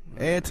idea.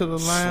 Add to the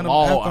line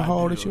Small of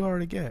alcohol idea. that you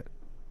already got.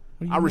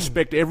 I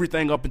respect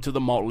everything up into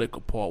the malt liquor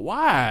part.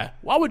 Why?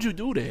 Why would you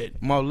do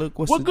that? Malt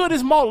liquor. What good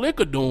is malt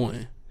liquor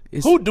doing?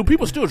 It's- Who do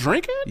people still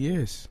drink it?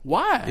 Yes.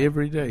 Why?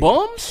 Every day.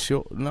 Bums?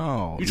 Sure.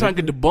 No. You trying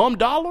to get the bum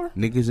dollar?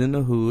 Niggas in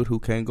the hood who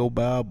can't go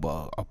buy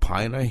a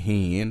pint of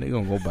hen, they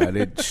gonna go buy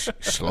that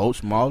slow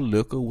small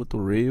liquor with the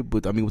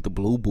with the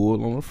blue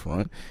bull on the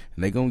front,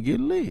 and they gonna get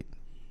lit.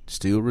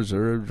 Still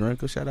reserve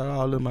drinker. Shout out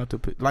all them out to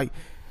like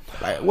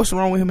what's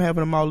wrong with him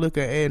having a malt liquor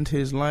adding to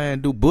his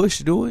line? Do Bush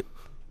do it?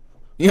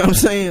 You know what I'm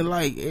saying?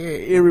 Like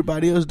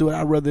everybody else do it.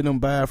 I'd rather them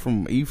buy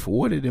from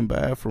E40 than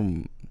buy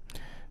from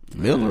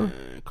Miller.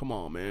 Man, come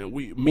on, man.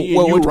 Me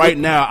and you right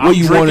now. What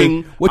you want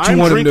him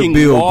to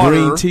build? Water,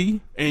 green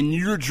tea? And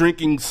you're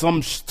drinking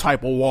some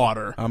type of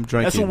water. I'm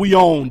drinking. That's what we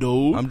own,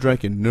 dude. I'm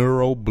drinking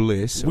Neuro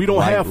Bliss. We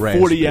don't have 40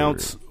 raspberry.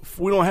 ounce.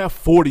 We don't have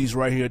 40s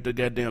right here at the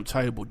goddamn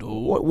table, dude.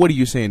 What are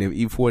you saying? If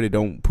E40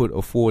 don't put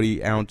a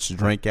 40 ounce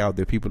drink out,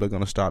 that people are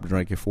gonna stop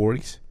drinking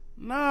 40s?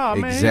 Nah,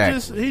 man.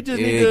 Exactly. He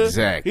just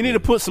Exactly. need to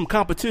put some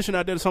competition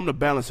out there, something to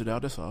balance it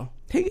out. That's all.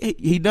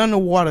 He done the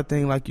water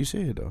thing like you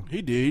said though.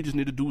 He did. He just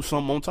need to do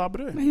something on top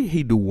of that.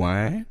 He do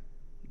wine.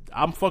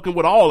 I'm fucking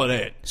with all of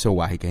that. So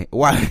why he can't?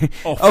 Why?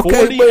 A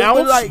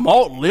 40-ounce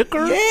malt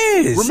liquor?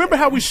 Yes. Remember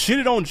how we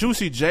shitted on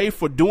Juicy J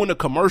for doing a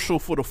commercial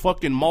for the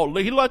fucking malt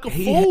liquor? He like a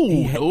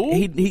fool,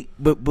 dude.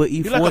 But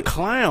He like a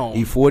clown.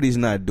 E40's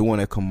not doing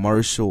a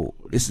commercial.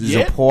 This is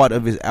Yet? a part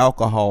of his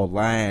alcohol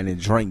line and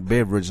drink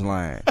beverage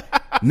line.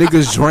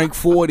 Niggas drink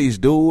 40s,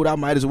 dude. I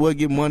might as well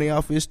get money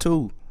off his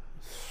too.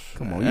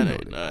 Come on, you That know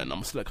ain't that. nothing.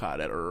 I'm slick hot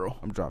at Earl.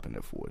 I'm dropping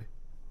that 40.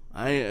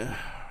 I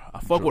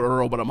fuck with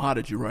Earl, but I'm hot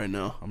at you right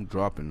now. I'm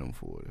dropping them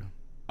 40.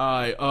 All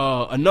right,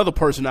 another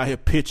person out here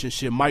pitching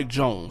shit, Mike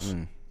Jones.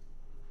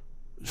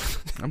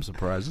 I'm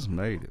surprised this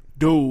made it.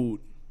 Dude,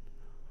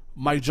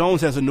 Mike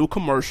Jones has a new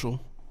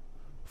commercial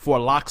for a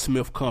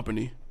locksmith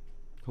company.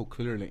 Who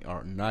clearly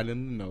are not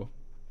in the know.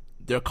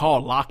 They're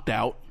called Locked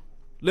Out.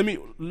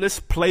 Let's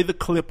play the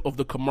clip of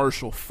the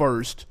commercial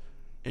first,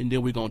 and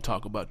then we're gonna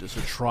talk about this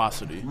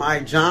atrocity.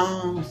 Mike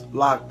Jones,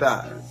 Locked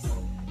Out.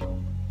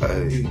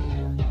 Hey,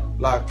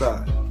 Locked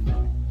Out.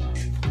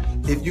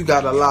 If you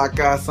got a Locked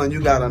Out, son,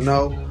 you gotta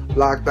know.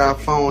 Locked Out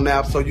phone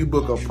app, so you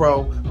book a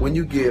pro. When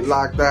you get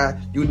locked out,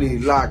 you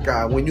need Locked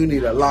Out. When you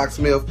need a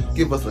locksmith,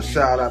 give us a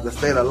shout out. The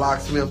state of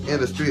locksmith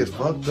industry is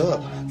fucked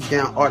up.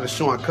 Scam artists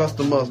showing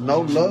customers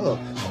no love.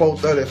 Quote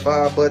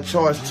 35, but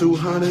charge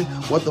 200.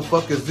 What the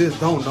fuck is this?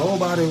 Don't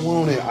nobody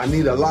want it. I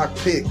need a lock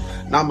pick,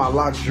 not my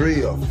lock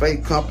drill.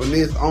 Fake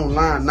companies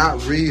online,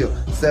 not real.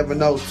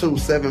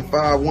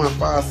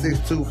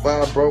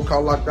 702-751-5625, bro.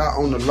 Call Locked Out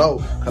on the low.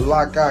 Cause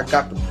Locked Out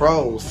got the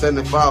pros.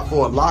 75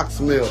 for a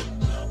locksmith.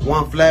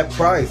 One flat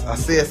price. I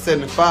said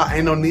 75.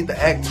 Ain't no need to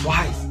act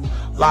twice.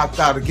 Locked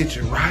Out to get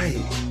you right.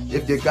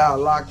 If you got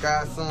a Locked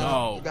Out, son,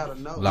 No. you gotta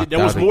know. Locked There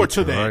Out was more get to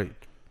you that. right.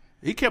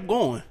 He kept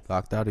going.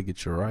 Locked Out to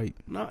get you right.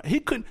 No, he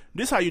couldn't.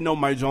 This is how you know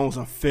Mike Jones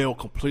done fell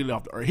completely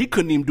off the earth. He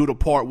couldn't even do the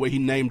part where he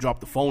name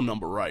dropped the phone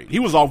number right. He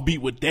was off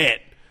beat with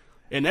that,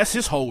 and that's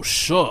his whole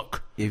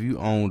shook. If you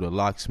owned a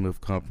locksmith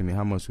company,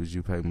 how much would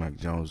you pay Mike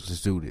Jones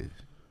to do this?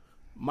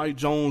 Mike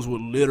Jones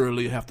would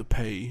literally have to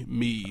pay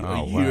me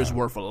a year's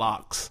worth of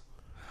locks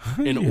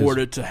in Years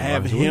order to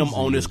have worth. him What is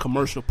on he? this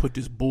commercial put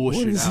this What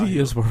bullshit is out he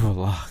here. is worth of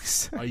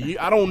locks?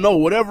 I don't know.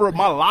 Whatever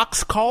my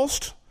locks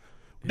cost,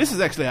 this is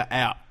actually an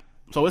app.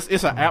 So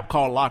it's an app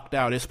called Locked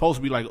Out. It's supposed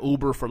to be like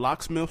Uber for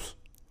locksmiths.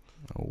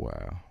 Oh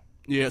wow!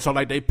 Yeah, so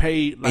like they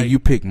paid like And you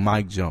pick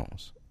Mike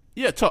Jones.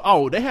 yeah.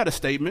 They had a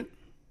statement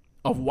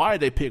of why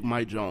they picked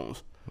Mike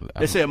Jones.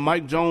 They said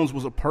Mike Jones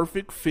was a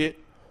perfect fit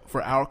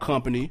for our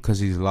company. Because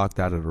he's locked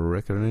out of the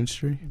record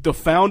industry? The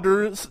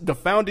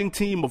founding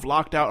team of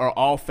Locked Out are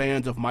all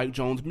fans of Mike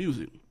Jones'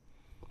 music.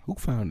 Who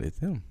founded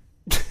them?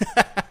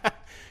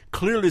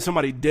 Clearly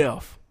somebody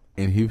deaf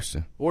In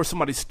Houston. or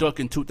somebody stuck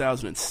in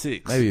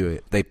 2006. Maybe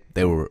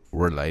they were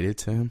related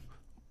to him.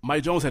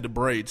 Mike Jones had the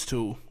braids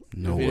too.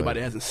 No if way.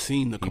 anybody hasn't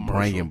seen the He commercial.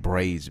 bringing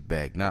braids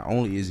back. Not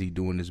only is he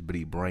doing this, but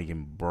he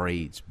bringing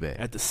braids back.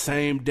 At the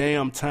same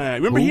damn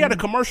time. Remember he had a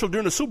commercial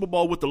during the Super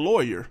Bowl with the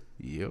lawyer.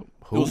 Yep.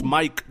 It was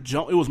Mike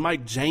It was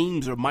Mike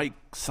James or Mike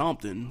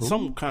something.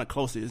 Some kind of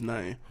close to his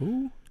name.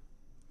 Who?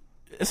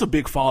 It's a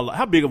big fall.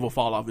 How big of a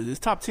fall off is it?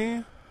 Top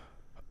 10?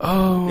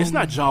 It's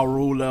not Ja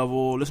Rule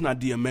level. It's not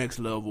DMX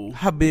level.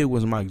 How big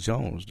was Mike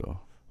Jones though?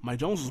 Mike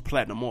Jones was a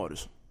platinum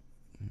artist.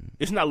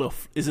 It's not little.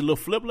 Is it little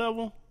flip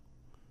level?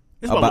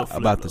 It's about little flip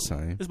about level. the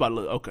same. It's about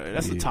little. Okay,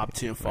 that's a Yeah. top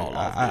 10 fall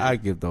off. I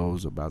give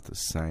those about the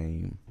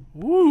same.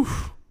 Woo!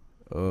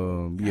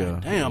 Yeah.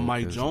 Damn,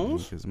 Mike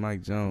Jones. Because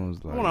Mike Jones,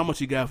 I wonder how much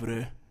he got for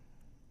that.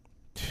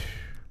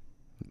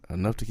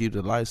 enough to keep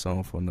the lights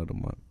on for another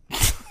month.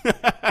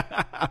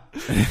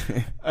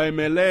 Hey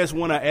man, last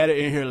one I added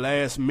in here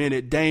last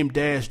minute. Dame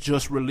Dash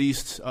just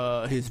released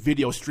his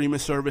video streaming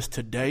service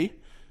today.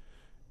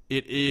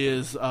 It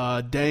is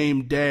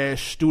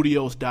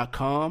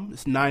dame-studios.com.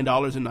 It's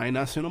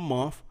 $9.99 a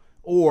month,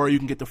 or you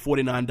can get the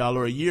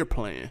 $49 a year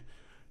plan.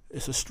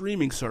 It's a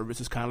streaming service.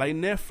 It's kind of like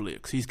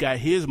Netflix. He's got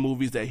his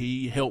movies that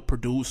he helped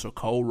produce or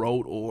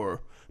co-wrote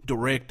or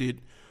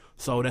directed.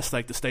 So that's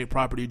like the state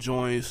property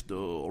joints, the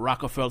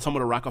Rockefeller, some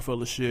of the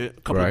Rockefeller shit,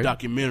 a couple of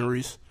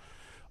documentaries.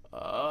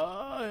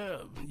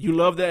 You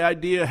love that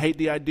idea, hate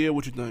the idea,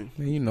 what you think?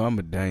 Man, you know I'm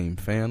a Dame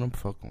fan. I'm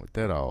fucking with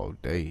that all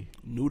day.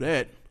 Knew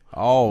that.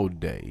 All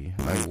day.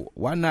 Like,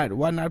 why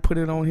not put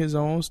it on his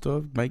own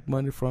stuff, make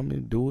money from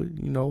it, do it,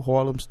 you know,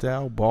 Harlem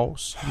style,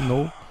 boss, you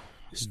know,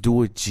 just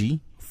do it,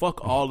 G.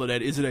 Fuck all of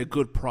that. Is it a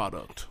good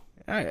product?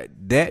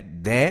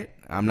 That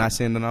I'm not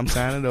saying that I'm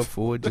signing up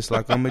for it. Just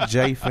like I'm a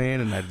J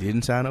fan and I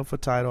didn't sign up for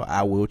Tidal,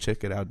 I will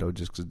check it out though,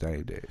 just because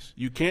Dame Dash.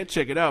 You can't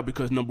check it out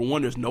because number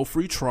one, there's no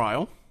free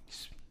trial.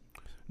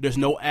 There's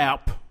no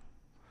app.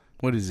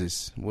 What is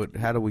this? What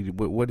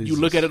is you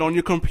look at it on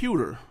your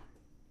computer?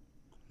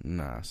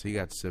 Nah, so you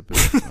got to sip it.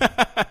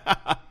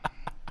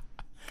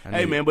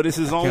 Hey man, but it's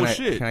his own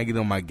shit. Can I get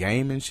on my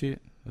game and shit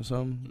or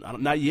something?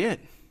 Not yet.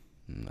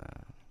 Nah.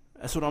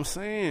 That's what I'm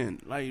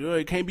saying. Like,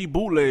 it can't be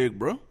bootleg,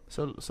 bro.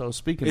 So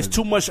speaking, it's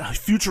too much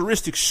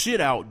futuristic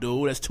shit out,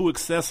 dude. That's too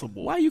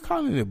accessible. Why are you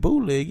calling it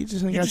bootleg? You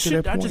just ain't got to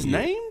that point. I just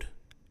yet. named.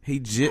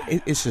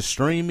 It's a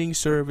streaming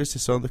service.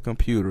 It's on the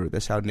computer.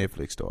 That's how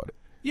Netflix started.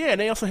 Yeah, and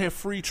they also have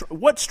free.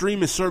 What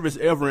streaming service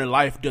ever in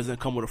life doesn't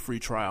come with a free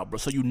trial, bro?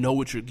 So you know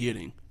what you're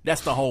getting.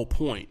 That's the whole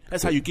point.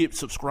 That's how you get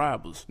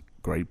subscribers.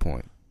 Great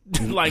point.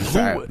 Like,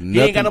 who?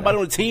 You ain't got nobody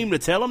on the team to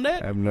tell them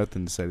that? I have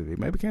nothing to say to that.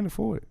 Maybe can't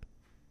afford it.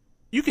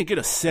 You can get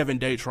a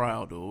 7-day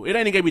trial, dude. It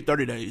ain't even gonna be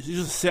 30 days. You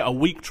just set a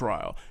week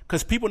trial.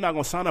 Because people not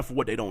going to sign up for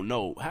what they don't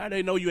know. How do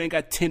they know you ain't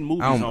got 10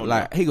 movies on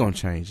there? He going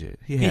to change it.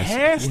 He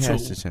has to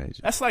it. change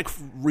it. That's like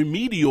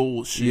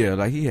remedial shit. Yeah,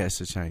 like he has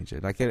to change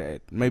it. Like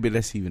maybe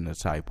that's even a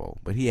typo,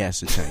 but he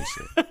has to change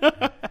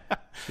it.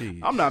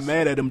 I'm not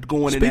mad at him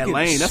going in that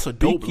lane. That's a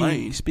dope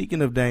lane.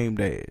 Speaking of Dame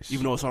Dash.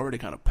 Even though it's already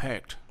kind of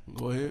packed.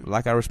 Go ahead.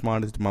 Like I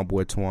responded to my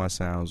boy Twan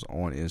Sounds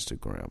on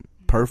Instagram.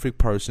 Perfect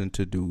person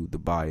to do the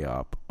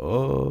biop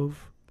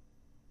of...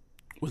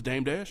 Was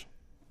Dame Dash?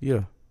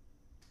 Yeah.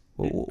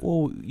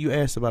 Well, you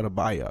asked about a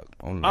biop.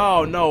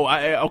 No.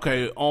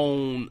 Okay.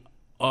 On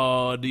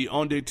the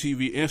On Deck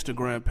TV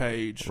Instagram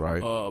page,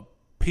 right.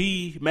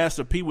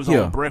 Master P was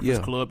on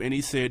Breakfast Club, and he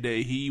said that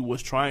he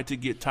was trying to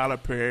get Tyler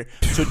Perry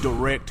to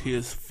direct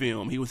his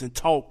film. He was in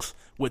talks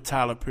with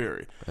Tyler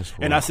Perry. That's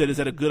right. And I said, is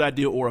that a good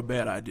idea or a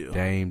bad idea?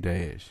 Dame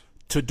Dash.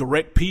 To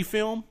direct P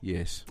film?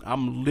 Yes.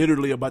 I'm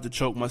literally about to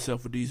choke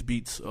myself with these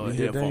Beats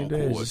headphone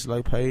cords. It's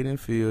like Paid in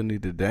Field.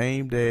 Need the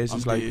Dame Dash.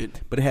 But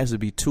it has to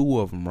be two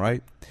of them,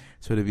 right?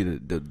 So it'll be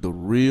the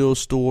real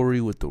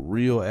story with the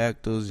real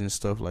actors and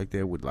stuff like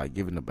that, with like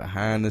giving the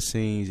behind the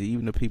scenes,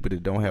 even the people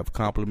that don't have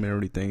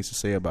complimentary things to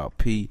say about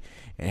P,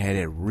 and had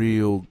that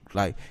real,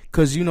 like,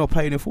 because you know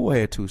Paid in Full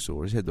had two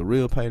stories. It had the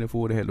real Paid in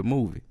Full, that had the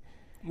movie.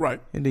 Right.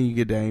 And then you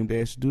get Dame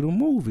Dash to do the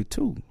movie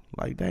too.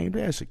 Like Dame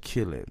Dash would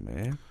kill it,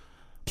 man.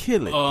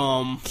 Kill it.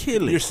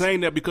 Kill it. You're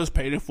saying that because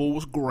Paid in Full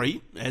was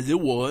great, as it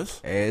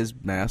was. As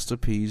Master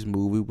P's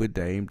movie with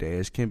Dame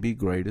Dash can be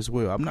great as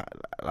well. I'm not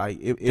like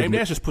if Dame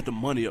Dash just put the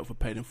money up for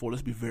Paid in Full.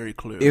 Let's be very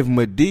clear. If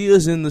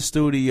Medea's in the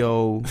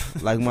studio,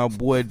 like my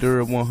boy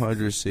Durham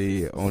 100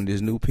 said on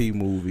this new P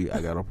movie,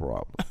 I got a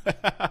problem.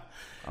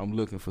 I'm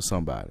looking for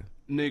somebody.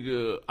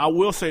 Nigga, I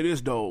will say this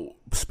though.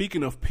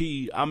 Speaking of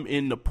P, I'm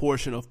in the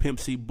portion of Pimp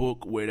C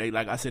book where they,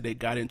 like I said, they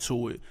got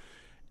into it.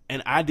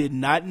 And I did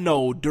not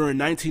know during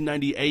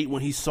 1998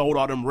 when he sold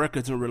all them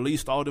records and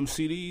released all them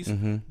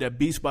CDs that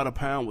Beats by the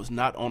Pound was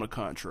not on a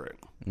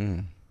contract.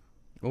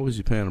 What was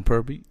he paying him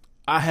per beat?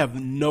 I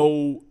don't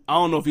know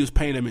if he was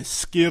paying them in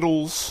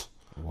Skittles.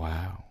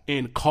 Wow.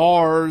 In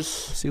cars.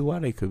 See why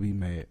they could be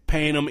mad.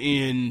 Paying them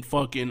in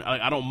fucking,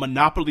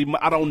 Monopoly.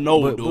 I don't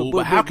know, dude.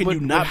 But how can you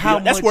not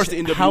be? That's worse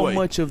than NWA. How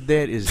much of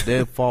that is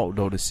their fault,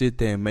 though, to sit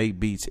there and make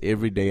beats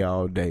every day,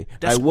 all day?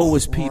 That's like, what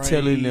was crazy. Pete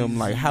telling them?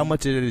 Like, how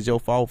much of it is your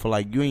fault for,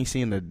 like, you ain't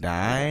seeing a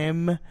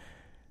dime?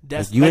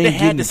 That's, you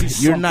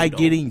ain't you're not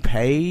getting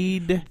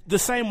paid. The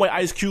same way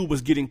Ice Cube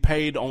was getting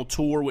paid on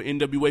tour with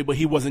NWA, but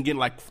he wasn't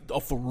getting like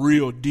a for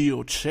real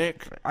deal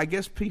check. I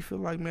guess P feel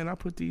like, man, I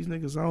put these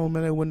niggas on,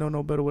 man. They wouldn't know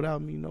no better without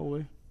me, no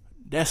way.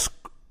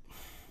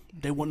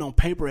 They weren't on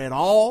paper at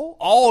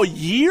all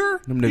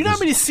year. You know how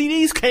many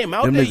CDs came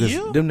out that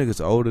year? Them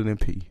niggas older than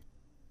P.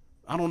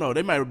 I don't know.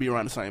 They might be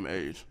around the same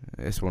age.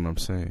 That's what I'm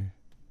saying.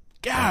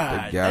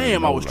 God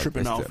damn, I was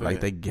tripping off.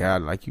 Like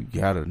you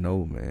gotta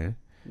know, man.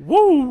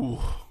 Woo!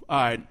 All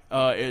right,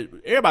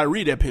 everybody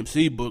read that Pimp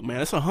C book,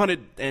 man. It's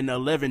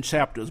 111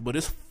 chapters, but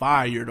it's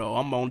fire, though.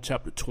 I'm on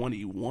chapter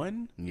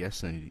 21.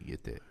 Yes, I need to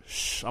get that.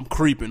 I'm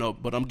creeping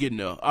up, but I'm getting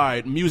there. All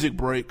right, music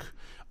break.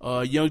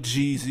 Young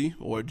Jeezy,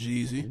 or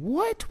Jeezy.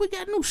 What? We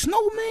got new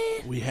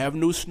Snowman? We have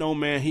new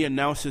Snowman. He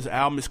announced his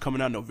album is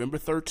coming out November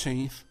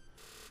 13th.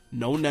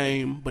 No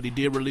name, but he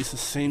did release a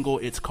single.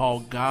 It's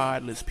called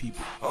Godless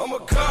People. I'm a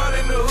god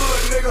in the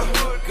hood,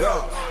 nigga.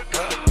 God.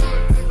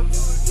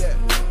 Yeah.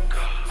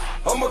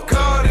 I'm a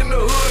god in the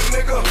hood,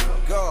 nigga.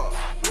 God.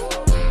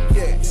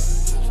 Yeah.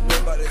 Know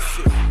about that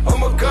shit.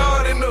 I'm a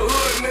god in the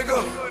hood, nigga.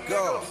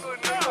 God.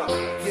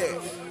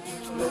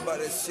 Yeah. Know about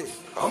that that shit.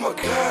 I'm a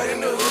god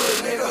in the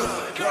hood,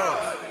 nigga.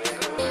 God.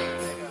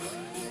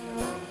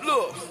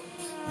 Look.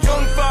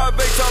 Young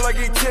 5'8", tall like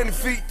he 10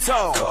 feet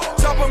tall.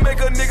 Chopper make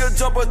a nigga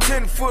jump a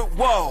 10-foot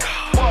wall.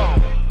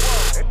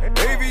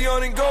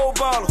 Avion and gold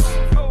bottles.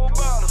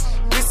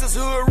 This is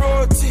hood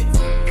royalty.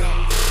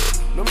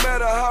 No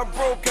matter how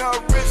broke, how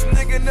rich,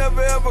 nigga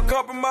never ever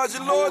compromise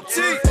your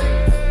loyalty.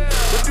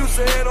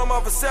 Producer head on my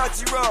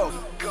Versace robe.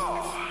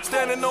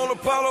 Standing on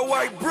Apollo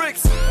white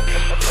bricks.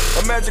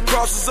 Imagine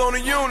crosses on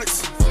the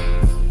units.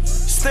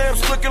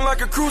 Stamps looking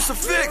like a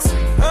crucifix.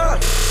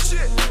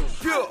 Shit,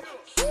 pure.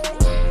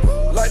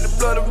 Like the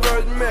blood of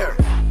Virgin Mary.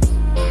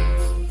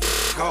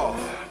 God.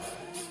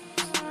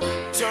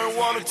 Turn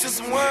water to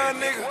some wine,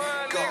 nigga.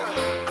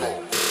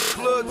 God.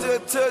 Plug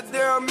that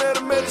touchdown, man,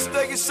 I made a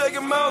steak and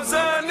shaking Mount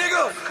Zion,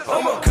 nigga.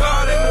 I'm a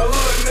god in the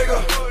hood, nigga.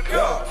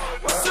 God.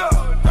 What's up?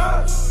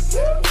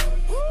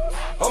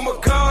 I'm a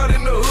god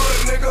in the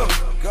hood, nigga.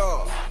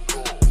 God.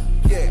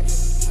 Yeah.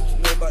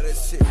 You know about that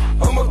shit.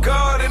 I'm a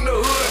god in the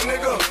hood,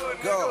 nigga.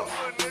 God.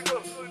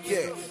 Yeah.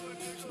 You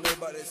know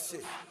about that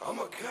shit. I'm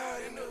a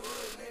god in the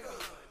hood,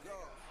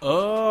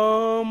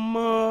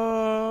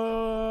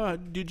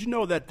 nigga. Did you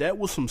know that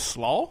was some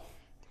slaw?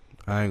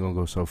 I ain't gonna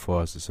go so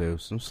far as to say it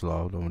was some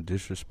slaw. Don't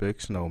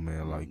disrespect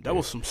Snowman like that. That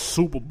was some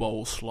Super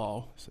Bowl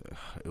slaw.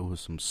 It was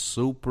some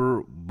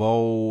Super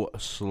Bowl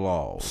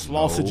slaw.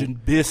 Sausage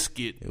and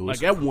biscuit.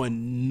 Like, that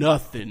wasn't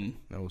nothing.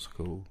 That was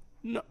cool.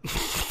 No.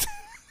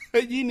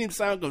 You didn't even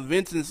sound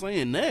convincing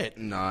saying that.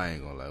 No, I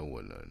ain't gonna lie. It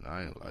wasn't nothing.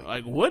 I ain't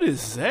like what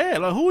is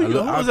that? Like, who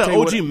was that,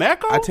 OG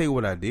Macko? I tell you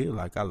what I did.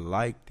 Like, I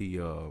liked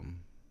the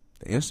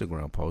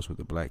Instagram post with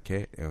the black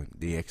cat and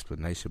the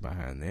explanation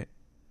behind that.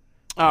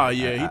 Oh,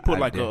 yeah. He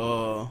put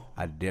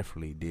I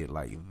definitely did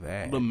like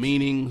that. The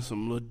meaning,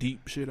 some little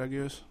deep shit, I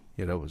guess.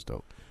 Yeah, that was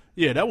dope.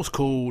 Yeah, that was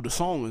cool. The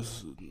song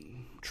is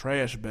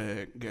trash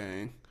bag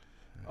gang.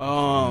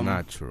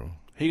 Not true.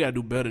 He got to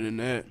do better than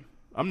that.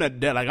 I'm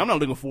not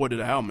looking forward to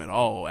the album at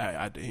all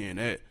after hearing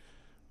that.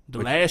 The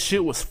last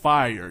shit was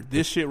fire.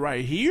 This shit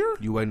right here?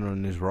 You waiting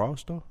on this raw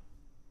stuff?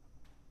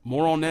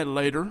 More on that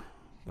later.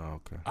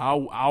 Oh, okay.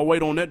 I'll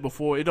wait on that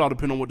before. It all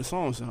depends on what the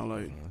song sound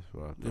like. That's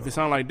what I thought. If it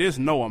sound like this,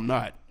 no, I'm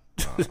not.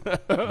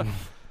 You're a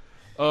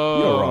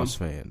Ross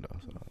fan, though.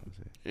 So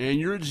and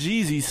you're a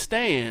Jeezy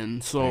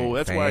stan, so fan.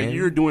 That's why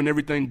you're doing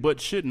everything but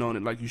shitting on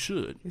it like you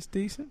should. It's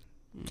decent.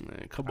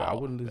 Man, come on. I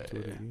wouldn't listen to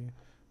it again.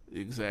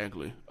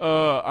 Exactly.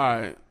 All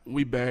right,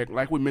 we back.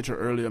 Like we mentioned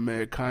earlier,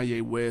 man,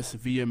 Kanye West,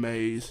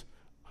 VMAs.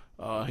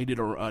 He did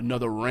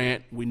another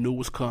rant we knew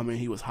was coming.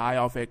 He was high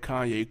off at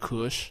Kanye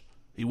Kush.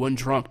 He wasn't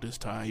drunk this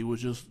time. He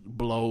was just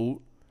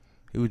blowed.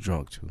 He was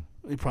drunk, too.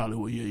 He probably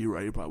was. Yeah, you're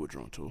right. He probably was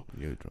drunk, too.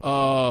 Yeah,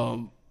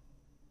 drunk.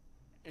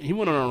 He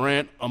went on a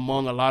rant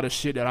among a lot of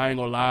shit that I ain't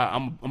gonna lie.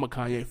 I'm a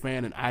Kanye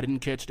fan, and I didn't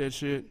catch that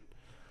shit.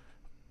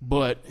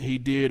 But he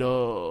did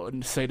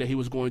say that he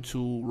was going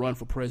to run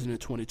for president in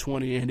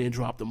 2020 and then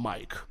drop the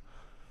mic.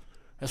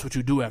 That's what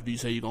you do after you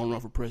say you're going to run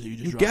for president.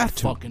 You just drop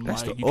the fucking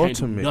mic. You can't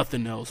do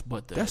nothing else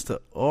but that. That's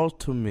the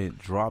ultimate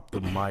drop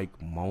the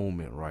mic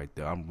moment right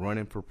there. I'm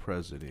running for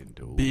president,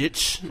 dude.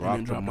 Bitch.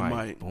 Drop the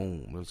mic.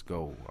 Boom. Let's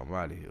go. I'm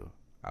out of here.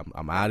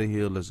 I'm out of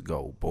here. Let's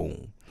go.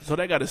 Boom. So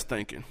that got us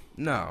thinking.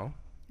 No.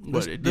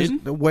 But it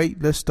didn't?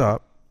 Wait, let's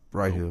stop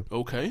right here.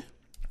 Okay.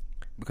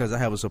 Because I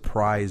have a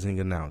surprising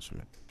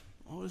announcement.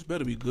 Oh, this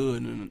better be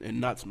good and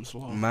not some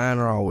slaw. Mine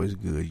are always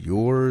good.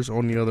 Yours,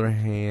 on the other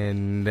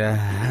hand,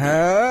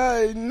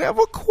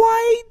 never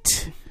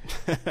quite.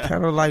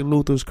 Kind of like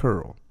Luther's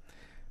curl.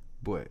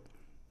 But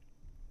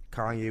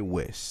Kanye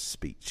West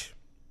speech.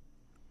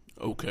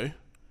 Okay.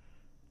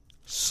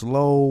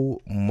 Slow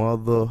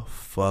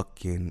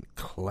motherfucking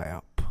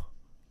clap.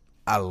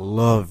 I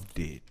loved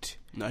it.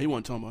 Nah, he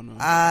wasn't talking about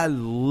nothing. I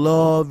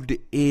loved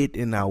it,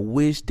 and I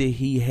wish that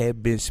he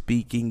had been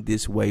speaking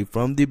this way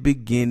from the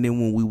beginning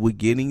when we were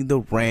getting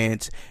the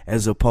rants,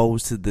 as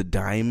opposed to the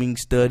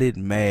diamond-studded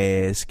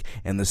mask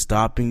and the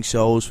stopping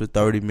shows for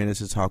 30 minutes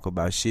to talk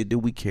about shit that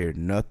we cared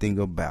nothing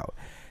about.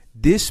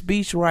 This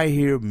speech right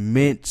here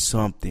meant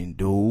something,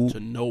 dude.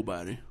 To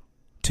nobody.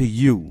 To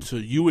you. To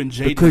you and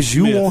Jaden Because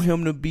Smith. you want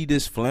him to be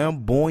this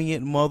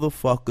flamboyant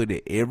motherfucker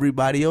that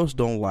everybody else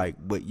don't like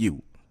but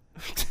you.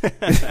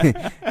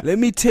 Let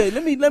me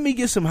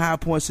get some high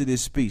points of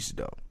this speech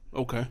though.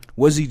 Okay.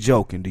 Was he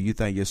joking? Do you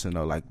think yes or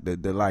no? Like no,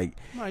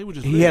 he was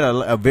just he had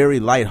a very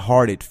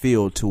lighthearted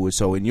feel to it.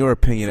 So in your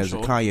opinion, For as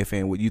sure. a Kanye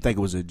fan, would you think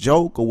it was a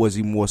joke or was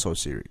he more so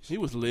serious? He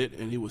was lit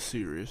and he was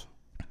serious.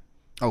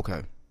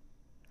 Okay.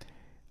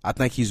 I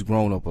think he's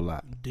grown up a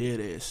lot. Dead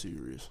ass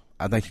serious.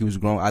 I think he's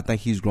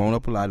grown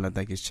up a lot, and I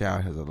think his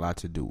child has a lot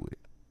to do with it.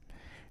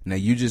 Now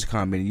you just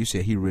commented. You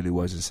said he really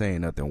wasn't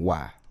saying nothing.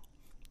 Why?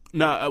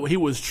 Nah, he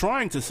was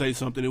trying to say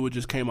something. It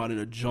just came out in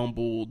a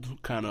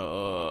jumbled kind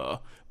of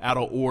out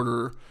of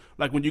order.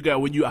 Like when you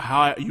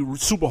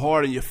super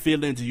hard in your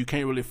feelings and you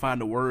can't really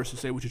find the words to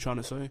say what you're trying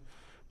to say.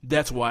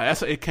 That's why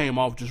it came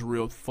off just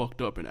real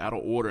fucked up and out of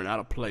order and out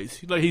of place.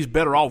 He's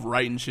better off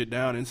writing shit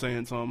down and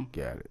saying something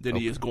Got it. than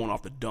he is going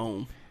off the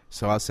dome.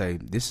 So I say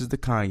this is the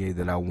Kanye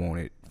that I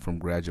wanted from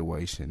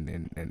graduation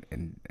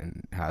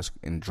and high school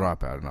and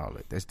dropout and all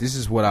that. This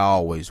is what I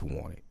always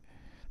wanted.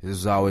 This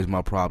is always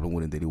my problem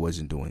with him, that he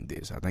wasn't doing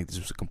this. I think this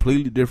was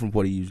completely different from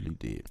what he usually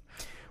did.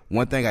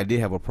 One thing I did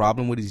have a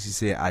problem with is he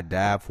said, I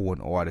died for an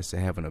artist to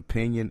have an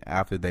opinion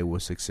after they were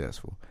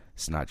successful.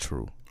 It's not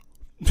true.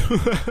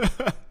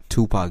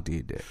 Tupac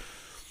did that.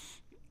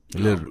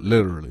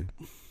 Literally.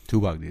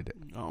 Tupac did that.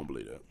 I don't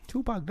believe that.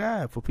 Tupac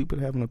died for people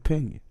to have an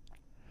opinion.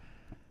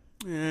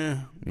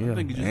 Yeah. I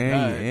think he just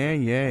died.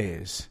 And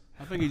yes.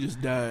 I think he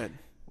just died.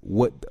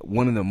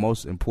 One of the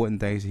most important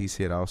things he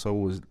said also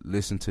was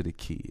listen to the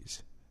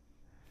kids.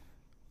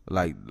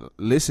 Like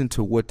listen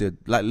to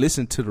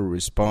the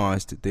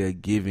response that they're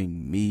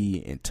giving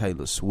me and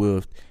Taylor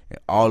Swift and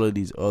all of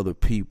these other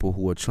people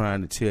who are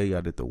trying to tell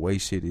y'all that the way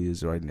shit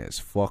is right now is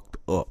fucked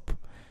up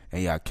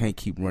and y'all can't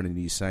keep running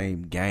these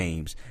same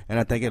games. And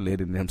I think it led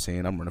to them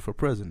saying I'm running for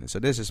president. So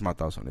that's just my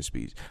thoughts on this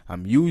speech.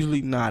 I'm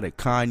usually not a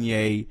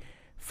Kanye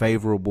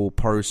favorable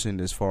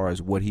person as far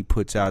as what he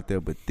puts out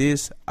there, but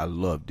this, I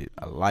loved it.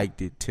 I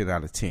liked it. 10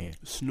 out of 10.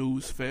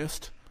 Snooze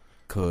fest.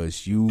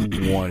 Because you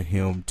want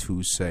him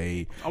to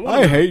say,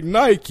 I hate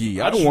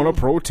Nike. I don't want to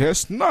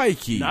protest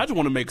Nike. Nah, I just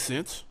want to make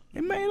sense.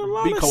 It made a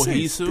lot be of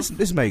cohesive. sense.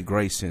 This made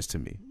great sense to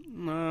me.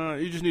 Nah,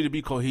 you just need to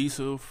be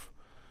cohesive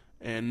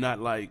and not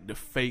like the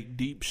fake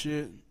deep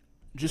shit.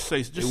 Just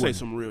say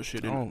some real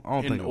shit in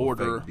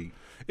order.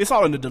 It's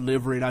all in the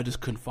delivery, and I just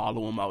couldn't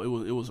follow him out. It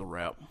was a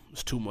wrap.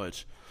 It's too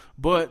much.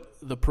 But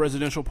the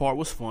presidential part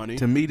was funny.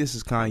 To me, this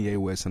is Kanye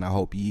West, and I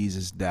hope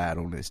Yeezus died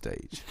on this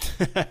stage.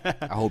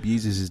 I hope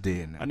Yeezus is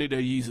dead now. I need that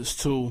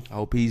Yeezus, too. I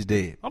hope he's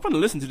dead. I'm going to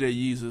listen to that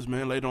Yeezus,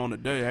 man, later on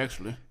today,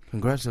 actually.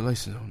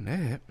 Congratulations on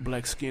that.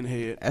 Black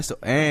skinhead.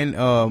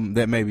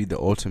 That may be the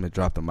ultimate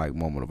drop the mic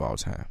moment of all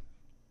time.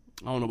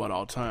 I don't know about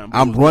all time.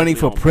 I'm running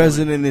for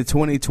president in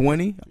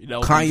 2020.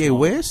 Kanye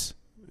West?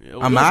 Yeah,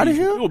 I'm out of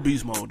here? It was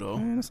beast mode, though.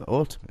 Man, that's the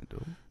ultimate,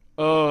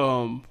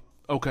 dude.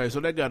 Okay, so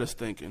that got us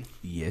thinking.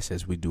 Yes,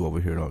 as we do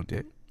over here on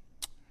deck.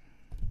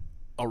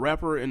 A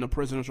rapper in the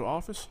presidential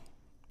office?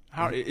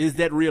 How is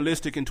that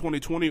realistic in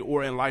 2020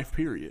 or in life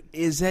period?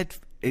 Is that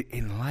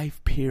in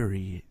life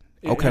period?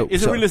 Okay,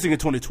 is it realistic in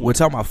 2020? We're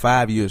talking about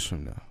 5 years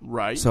from now,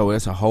 right? So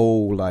that's a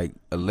whole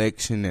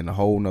election and a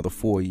whole another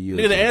 4 years.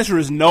 Nigga, the answer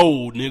is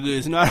no, nigga.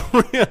 It's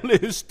not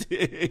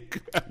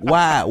realistic.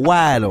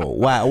 Why though?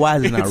 Why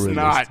is it not realistic? It's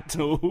not,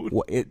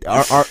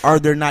 dude. Are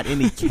there not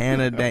any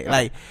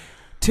candidate?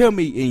 Tell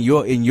me in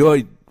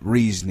your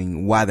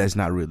reasoning why that's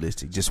not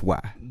realistic. Just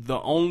why?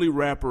 The only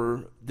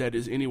rapper that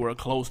is anywhere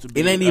close to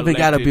being it ain't even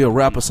got to be a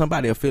rapper.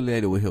 Somebody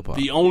affiliated with hip hop.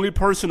 The only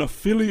person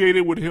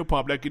affiliated with hip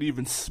hop that could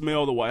even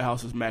smell the White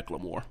House is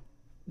Macklemore.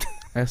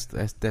 That's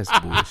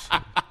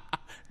bullshit.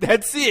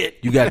 That's it.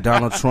 You got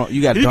Donald Trump.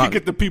 You got he can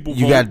get the people.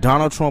 You got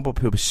Donald Trump up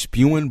here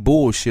spewing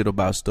bullshit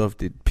about stuff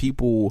that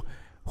people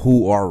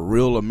who are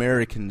real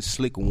Americans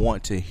slick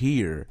want to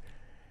hear.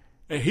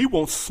 And he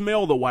won't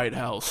smell the White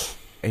House.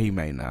 He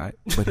may not,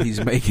 but he's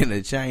making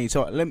a change.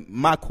 So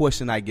my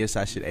question I guess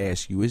I should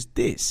ask you is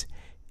this.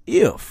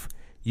 If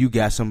you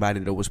got somebody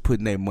that was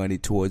putting their money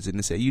towards it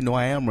and said,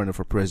 I am running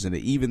for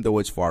president, even though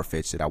it's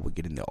far-fetched that I would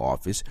get in the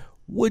office,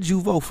 would you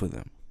vote for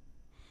them?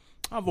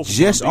 I'll vote for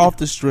just off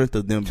the strength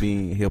of them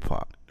being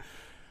hip-hop.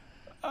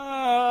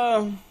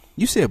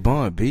 You said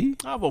Bun B?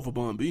 I'll vote for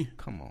Bun B.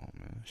 Come on,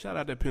 man. Shout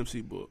out that Pimp C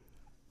book.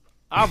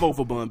 I'll vote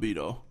for Bun B,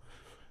 though.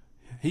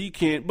 He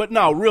can't. But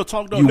no, real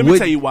talk, though. Let me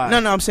tell you why.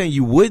 No, I'm saying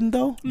you wouldn't,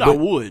 though? No, I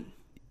would.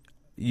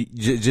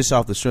 Just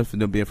off the strength of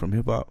them being from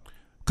hip-hop?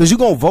 Because you're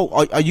going to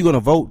vote. Are you going to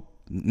vote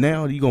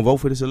now? Are you going to vote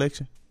for this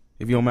election?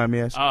 If you don't mind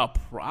me asking.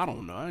 I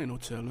don't know. I ain't no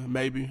telling.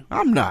 Maybe.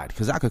 I'm not,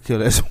 because I could kill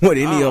that's what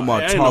any of them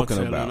are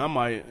talking about. I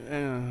might.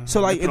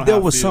 So, if there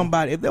was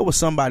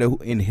somebody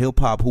in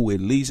hip-hop who at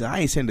least, I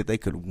ain't saying that they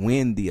could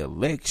win the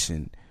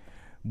election,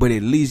 but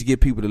at least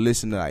get people to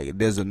listen to,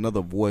 there's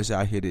another voice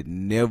out here that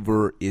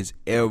never is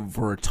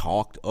ever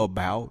talked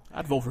about.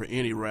 I'd vote for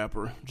any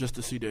rapper just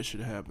to see that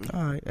shit happen.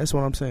 All right, that's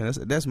what I'm saying.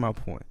 That's my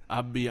point.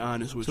 I'll be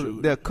honest with you.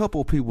 There are a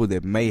couple of people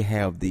that may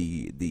have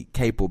the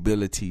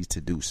capabilities to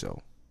do so.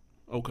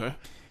 Okay.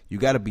 You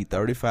got to be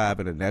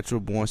 35 and a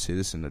natural-born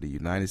citizen of the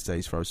United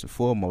States first and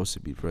foremost to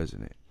be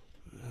president.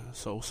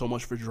 So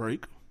much for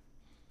Drake.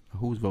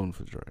 Who's voting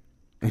for Drake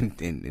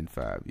in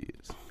 5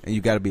 years? And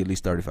you got to be at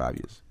least 35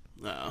 years.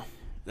 No.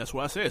 That's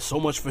why I said so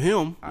much for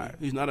him. Right.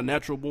 He's not a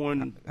natural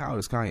born. How old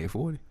is Kanye?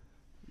 40?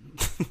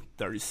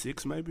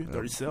 36 maybe?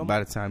 37? By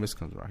the time this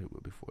comes around, he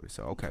will be 40.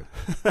 So, okay.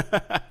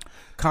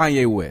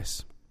 Kanye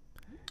West.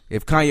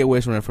 If Kanye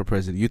West ran for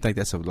president, you think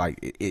that's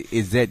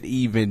is that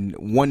even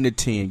 1 to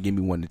 10? Give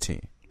me 1 to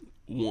 10.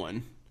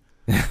 1.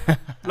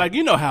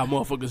 You know how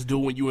motherfuckers do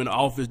when you in the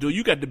office, dude.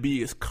 You got to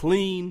be as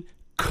clean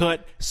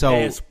cut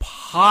as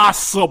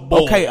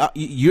possible. Okay,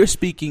 you're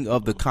speaking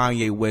of the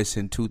Kanye West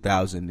in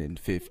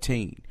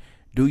 2015.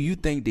 Do you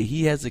think that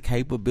he has the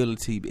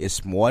capability, as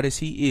smart as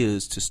he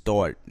is, to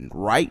start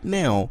right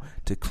now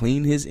to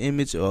clean his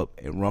image up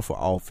and run for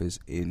office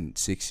in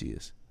 6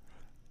 years?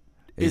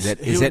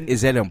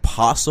 Is that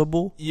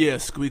impossible?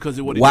 Yes, because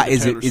it would. Why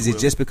is it? Is it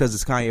just because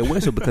it's Kanye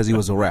West or because he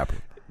was a rapper?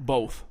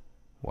 Both.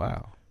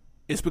 Wow.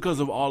 It's because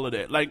of all of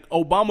that. Like,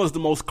 Obama's the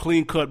most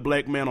clean-cut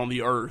black man on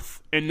the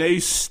earth, and they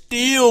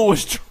still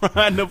was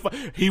trying to.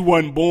 He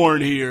wasn't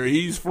born here.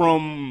 He's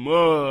from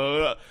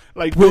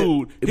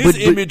dude. His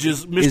image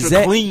is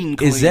Mr. Clean.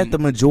 Is that the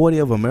majority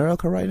of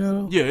America right now?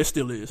 Though? Yeah, it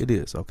still is. It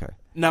is, okay.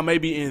 Now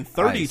maybe in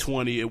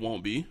 2020 it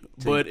won't be,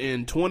 but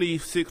in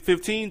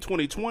 2015,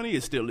 2020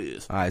 it still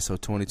is. All right, so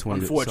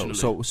 2020.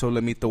 Unfortunately. So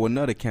let me throw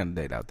another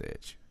candidate out there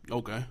at you.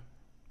 Okay.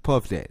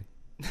 Puff Daddy.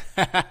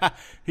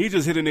 He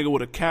just hit a nigga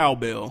with a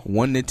cowbell.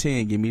 1 to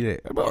 10, give me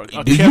that. Or a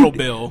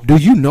kettlebell. Do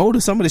you know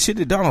some of the shit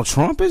that Donald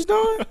Trump has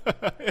done?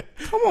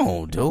 Come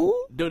on, dude.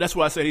 Dude, that's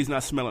why I said he's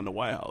not smelling the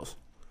White House.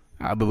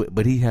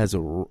 But he has a.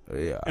 I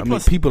mean,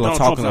 Donald people are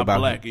talking Trump's not about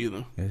black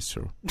either. That's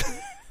true.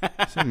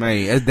 That's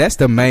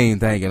the main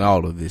thing in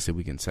all of this that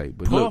we can say.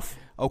 But Puff.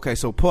 Look, okay,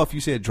 so Puff, you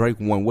said Drake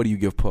won. What do you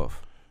give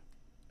Puff?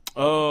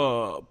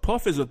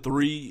 Puff is a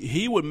 3.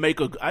 He would make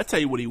I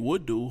tell you what he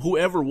would do.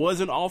 Whoever was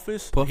in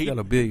office, Puff got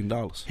 $1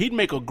 billion. He'd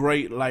make a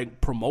great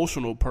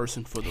promotional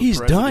person for the He's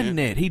president. done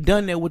that. He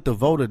done that with the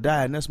vote or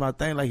die, and that's my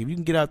thing. Like, if you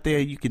can get out there,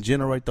 you can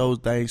generate those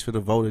things for the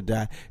vote or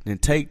die, then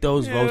take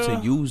those votes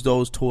and use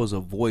those towards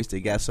a voice that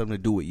got something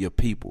to do with your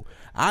people.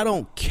 I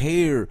don't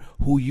care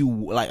who you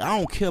like. I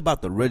don't care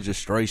about the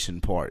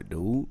registration part,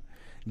 dude.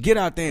 Get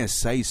out there and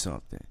say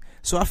something.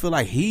 So I feel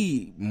like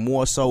he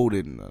more so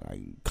than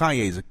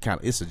Kanye's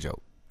it's a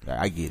joke.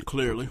 I get it.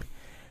 Clearly.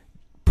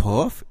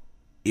 Puff,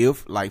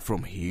 if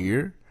from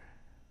here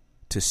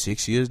to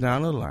 6 years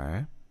down the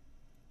line,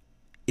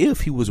 if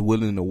he was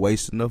willing to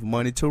waste enough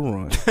money to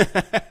run,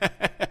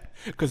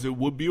 because it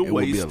would be a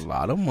waste. It would be a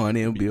lot of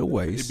money. It would be a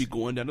waste. It'd be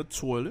going down the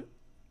toilet.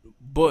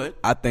 But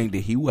I think that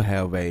he would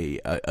have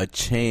a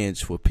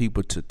chance for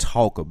people to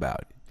talk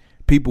about it.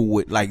 People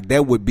would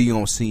that would be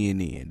on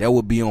CNN. That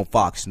would be on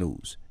Fox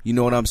News. You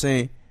know what I'm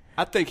saying?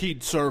 I think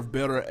he'd serve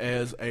better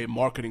as a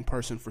marketing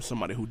person for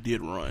somebody who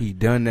did run. He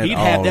done that He'd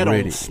already. have that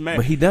on smack.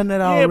 But he done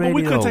that already. Yeah, but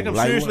we couldn't take him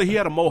seriously. He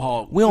had a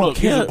mohawk. We don't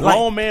care. He's a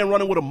grown man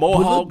running with a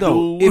mohawk,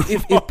 dude.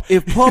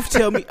 If Puff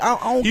tell me, I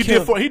don't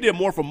care. He did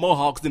more for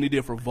mohawks than he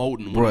did for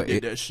voting when he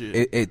did that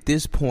shit. At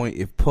this point,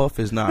 if Puff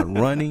is not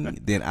running,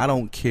 then I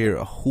don't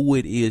care who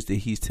it is that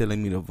he's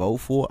telling me to vote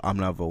for. I'm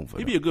not voting for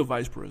him. He'd be a good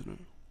vice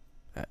president.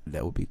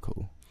 That would be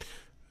cool.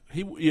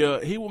 He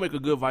will make a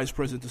good vice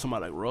president to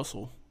somebody like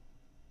Russell,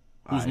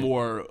 who's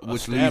more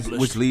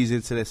established. Which leads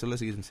into that. So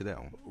let's get into that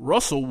one.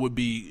 Russell would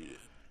be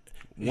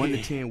 1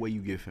 to 10. What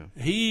you give him?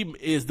 He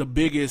is the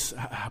biggest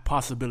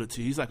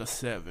possibility. He's like a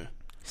 7.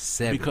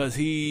 7 because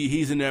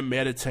he's in there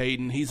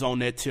meditating. He's on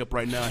that tip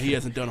right now. He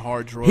hasn't done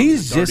hard drugs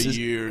in 30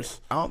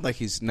 years. I don't think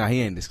he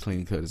ain't as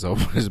clean cut as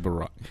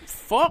Barack.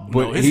 Fuck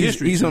no. His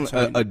history. He's on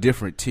a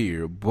different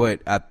tier.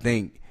 But I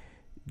think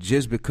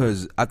just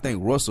because I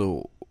think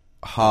Russell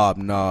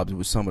hobnobs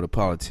with some of the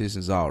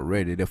politicians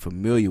already, they're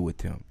familiar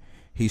with him.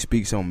 He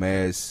speaks on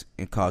mass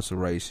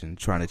incarceration,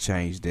 trying to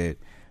change that,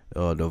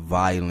 the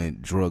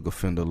violent drug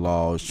offender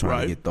laws,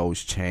 trying to get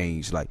those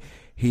changed. Like,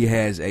 he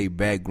has a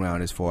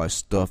background as far as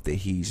stuff that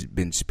he's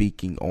been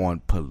speaking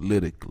on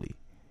politically,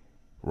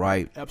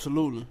 right?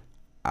 Absolutely.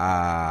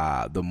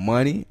 The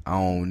money, I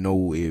don't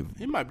know if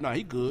he might.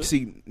 He good.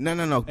 See,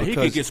 no, because he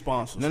could get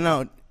sponsors.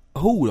 No,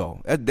 who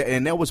though?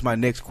 And that was my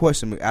next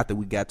question after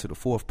we got to the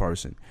fourth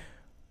person.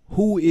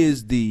 Who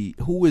is the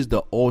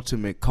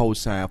ultimate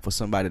cosign for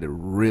somebody to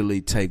really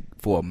take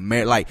for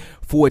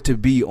for it to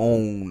be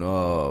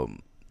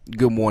on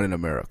Good Morning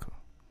America?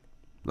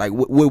 Like,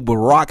 would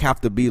Barack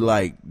have to be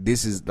like,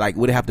 this is like,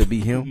 would it have to be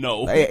him?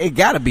 No, it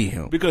got to be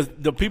him because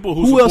the people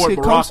who support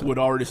Barack would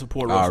already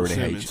support Russell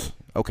Simmons.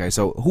 Okay,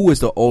 so who is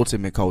the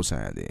ultimate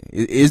cosign then?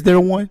 Is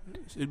there one?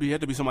 It'd have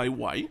to be somebody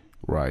white,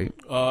 right?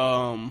 Who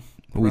are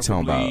we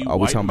talking about? Are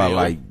we talking about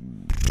like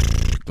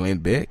Glenn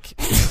Beck?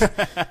 Is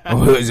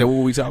that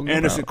what we talking about?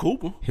 Anderson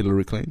Cooper,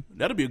 Hillary Clinton.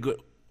 That'd be a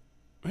good.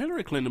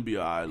 Hillary Clinton would be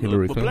alright.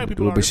 Hillary but Clinton, black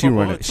people but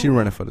she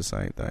running for the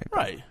same thing,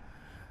 right?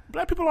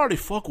 Black people already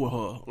fuck with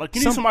her. Like,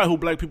 you need somebody who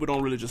black people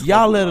don't really just.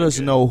 Y'all let us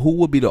know who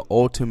would be the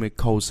ultimate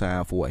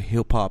cosign for a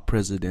hip hop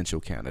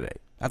presidential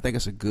candidate. I think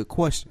it's a good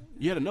question.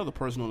 You had another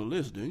person on the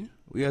list, didn't you?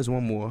 We has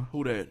one more.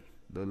 Who that?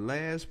 The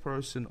last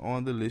person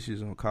on the list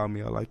is gonna call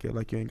me out like you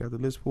ain't got the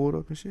list pulled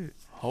up and shit.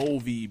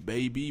 Hovey,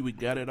 baby, we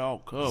got it all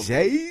covered.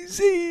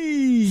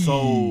 Jay-Z.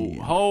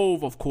 So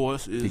Hov, of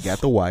course, is he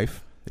got the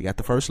wife. He got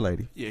the first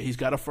lady. Yeah, he's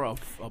got a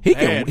he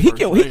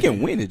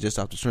can win it just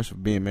off the strength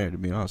of being married. To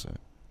be honest,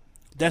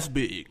 that's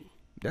big.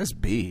 That's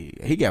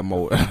big. He got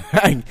more.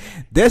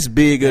 That's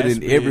bigger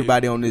than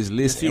everybody on this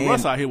list. See,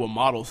 Russ out here with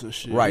models and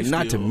shit. Right.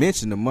 Not to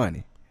mention the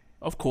money.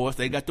 Of course,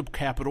 they got the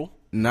capital.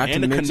 Not to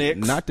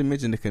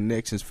mention the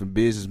connections for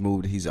business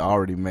move that he's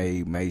already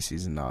made,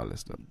 Macy's and all that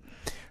stuff.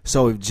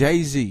 So if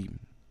Jay-Z,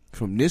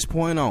 from this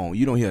point on,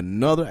 you don't hear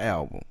another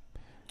album,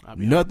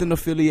 nothing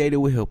affiliated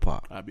with hip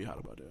hop, I'd be hot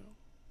about that.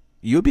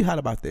 You'll be hot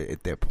about that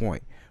at that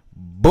point.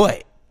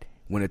 But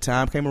when the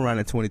time came around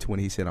in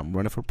 2020, he said, "I'm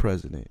running for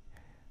president."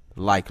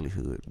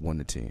 Likelihood 1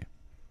 to 10.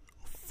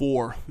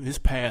 4. His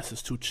past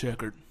is too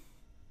checkered.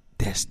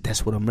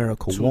 That's what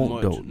America Too won't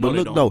much. though. No, But they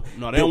look don't. though,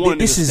 No, they don't want a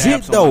this nigga is stab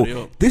it though. somebody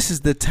up. This is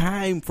the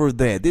time for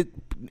that.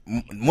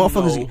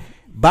 Motherfuckers, No.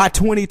 by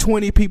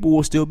 2020, people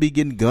will still be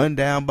getting gunned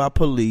down by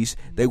police.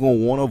 They gonna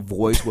want a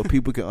voice where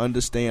people can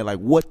understand like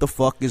what the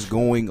fuck is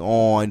going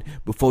on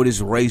before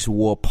this race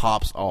war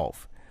pops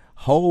off.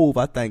 Hove,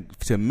 I think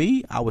to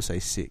me, I would say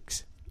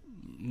 6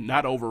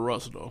 Not over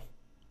Russ though.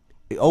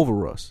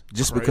 over us,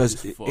 just Crazy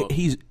because as fuck.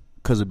 he's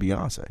because of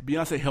Beyonce.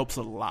 Beyonce helps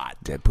a lot.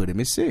 That put him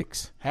at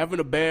 6.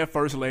 Having a bad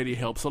first lady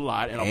helps a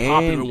lot, and a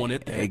popular one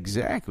at that.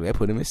 Exactly, that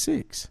put him at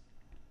 6.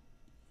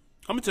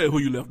 I'm gonna tell you who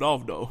you left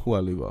off though. Who I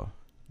leave off?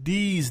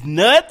 These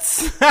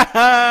nuts.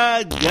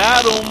 Got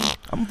them.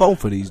 I'm voting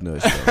for these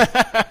nuts, though.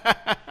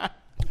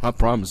 I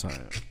promise I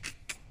am.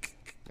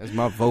 That's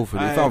my vote for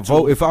this.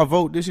 If I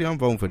vote this year, I'm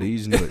voting for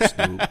these nuts,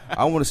 dude.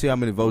 I want to see how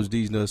many votes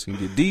these nuts can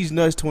get. These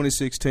nuts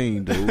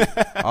 2016, dude.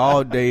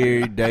 All day,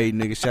 every day,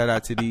 nigga. Shout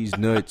out to these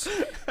nuts.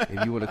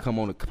 If you want to come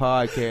on the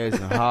podcast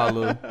and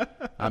holler,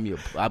 I'm You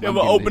have an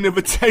open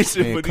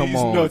invitation man, for come these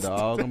on, nuts.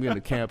 dog. I'm getting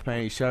a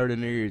campaign shirt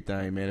and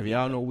everything, man. If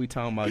y'all know what we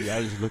talking about,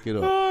 y'all just look it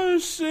up. Oh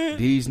shit.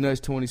 These nuts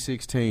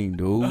 2016,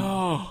 dude.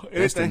 Oh,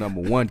 That's the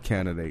anything, #1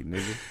 candidate,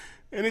 nigga.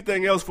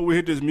 anything else before we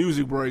hit this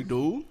music break,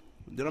 dude?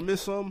 Did I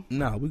miss something?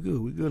 Nah, we good.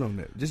 We good on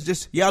that.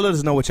 Just y'all let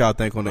us know what y'all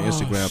think on the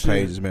Instagram shit.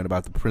 pages, man,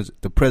 about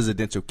the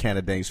presidential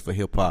candidates for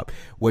hip hop.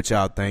 What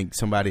y'all think?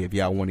 Somebody, if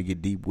y'all want to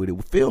get deep with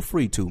it, feel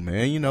free to,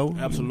 man. You know,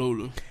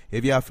 Absolutely.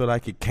 if y'all feel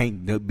like it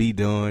can't be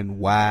done,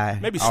 why?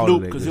 Maybe All of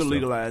Snoop, that because good he'll stuff.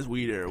 legalize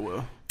weed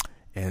everywhere.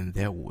 And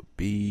that would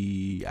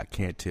be, I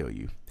can't tell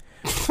you.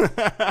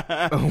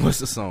 What's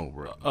the song,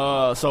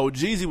 bro? So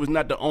Jeezy was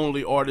not the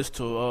only artist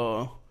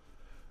to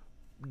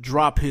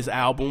drop his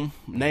album,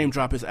 name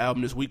drop his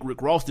album this week.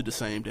 Rick Ross did the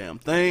same damn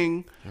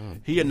thing.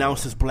 He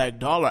announced his Black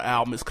Dollar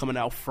album is coming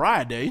out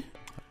Friday,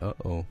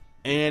 Uh-oh.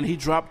 and he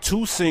dropped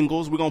 2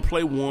 singles. We're gonna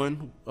play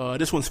one.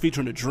 This one's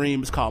featuring The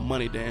Dream. It's called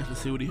Money Dance.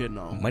 Let's see what he hitting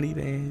on. Money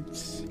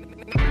Dance.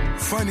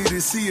 Funny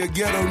to see a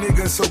ghetto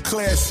nigga so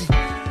classy.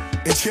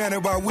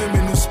 Enchanted by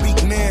women who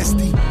speak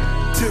nasty.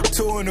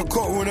 Tiptoeing the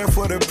courtroom there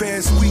for the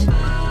past week.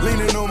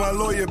 Leaning on my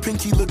lawyer,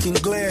 pinky looking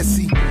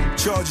glassy.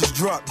 Charges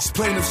dropped, these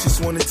plaintiffs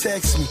just wanna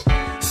tax me.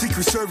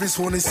 Secret Service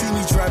wanna see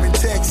me driving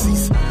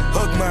taxis.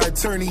 Hug my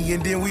attorney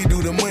and then we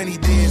do the money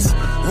dance.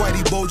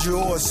 Whitey Bulger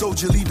or a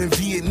soldier leaving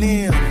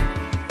Vietnam.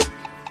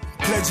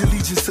 Pledge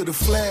allegiance to the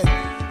flag.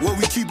 Well,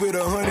 we keep it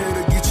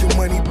 100 to get your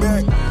money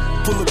back.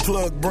 Pull a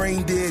plug,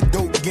 brain dead,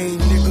 dope game,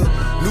 nigga.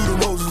 Knew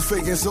the hoes was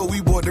faking, so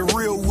we bought the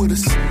real with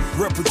us.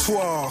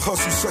 Repertoire,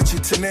 hustle, such a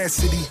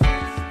tenacity.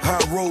 High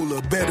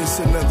roller, better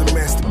than another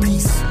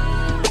masterpiece.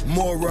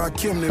 More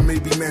Rakim than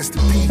maybe Master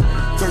P.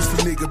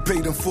 Thirsty nigga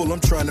paid in full, I'm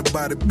trying to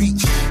buy the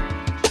beach.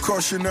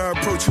 Caution, I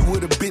approach you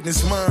with a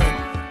business mind.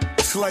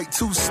 Slight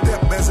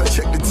 2-step as I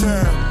check the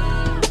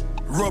time.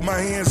 Rub my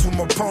hands with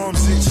my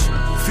palms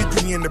itch.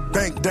 50 in the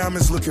bank,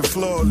 diamonds looking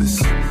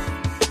flawless.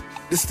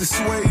 It's the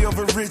sway of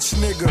a rich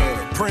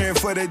nigga. Praying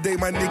for that day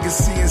my niggas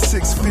seeing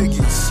 6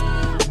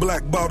 figures.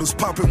 Black bottles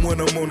popping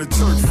when I'm on the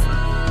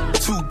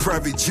turf. 2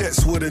 private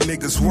jets, what a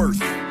nigga's worth.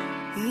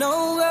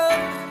 No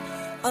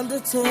girl under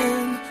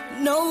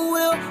 10, no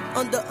will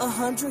under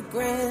 100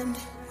 grand.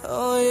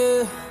 Oh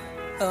yeah,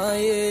 oh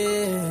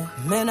yeah.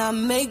 Man, I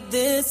make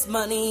this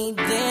money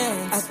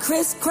dance. I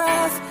Chris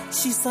Craft,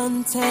 she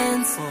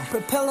suntans.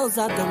 Propellers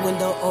out the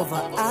window over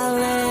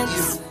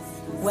islands.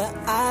 Where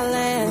I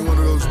land, One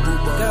of those blue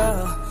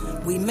bottles.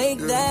 girl, we make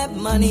that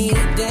money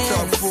dance.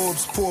 Top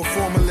Forbes, poor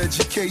formal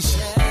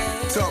education.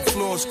 Top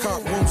floors,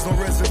 comp rooms, no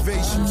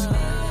reservations.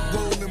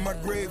 Gold in my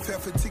grave,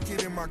 half a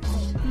ticket in my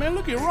coupe. Man,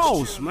 look at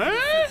Ross, man.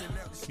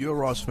 You're a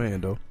Ross fan,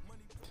 though.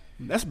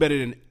 That's better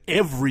than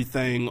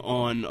everything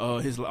on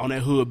on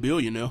that Hood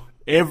Billionaire.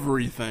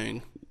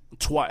 Everything.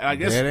 I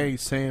guess That ain't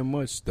saying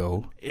much,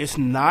 though. it's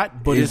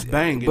not, but it's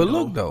banging. But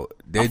look, though, I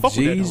that fuck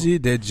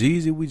with that,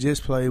 Jeezy we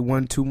just played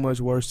wasn't too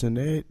much worse than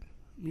that.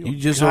 You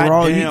just a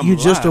goddamn you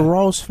just a lie.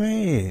 Ross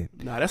fan.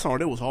 Nah, that song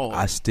that was hard.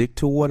 I stick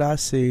to what I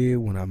said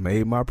when I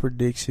made my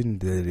prediction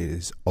that it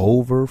is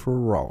over for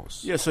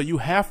Ross. Yeah, so you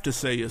have to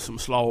say it's some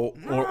slow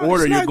or Nah,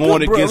 order. it's You're not going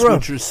good, bruh, against bruh.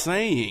 what you're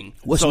saying.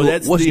 What's so new,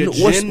 that's what's the new,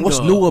 agenda. what's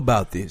new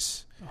about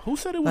this? Who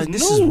said it was Like new?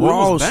 this is It was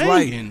Ross.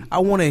 banging. Like I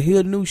want to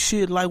hear new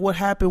shit. Like what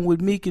happened with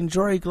Meek and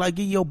Drake. Like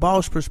get your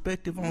boss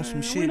perspective on some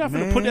Man, shit, we're not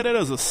man. gonna put that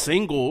as a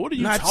single. What are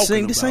you Not talking sing.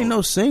 about? This ain't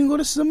no single.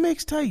 This is a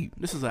mixtape.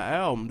 This is an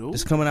album, dude.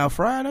 It's coming out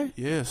Friday.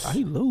 Yes. Oh,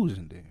 he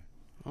losing then.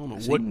 I don't know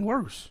It's what. even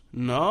worse.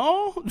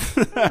 No,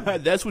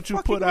 that's what you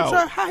Fuck, he put gonna out.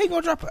 drop- how he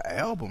gonna drop an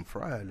album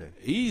Friday?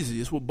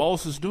 Easy. It's what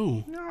bosses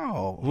do.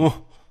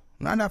 No,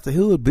 not after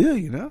Hood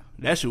Billionaire.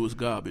 That shit was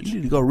garbage. You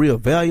need to go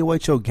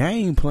reevaluate your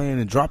game plan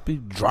and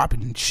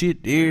dropping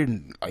shit there.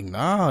 And like,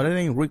 nah, that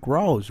ain't Rick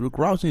Ross. Rick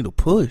Ross need to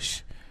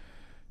push.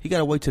 He got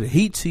to wait till the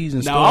heat season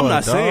Now, starts. I'm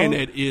not dog. saying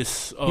that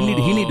it's...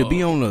 He need to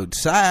be on the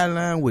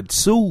sideline with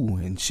Sue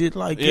and shit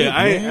like that.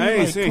 I ain't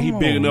man. saying he come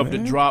big on, enough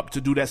man. to drop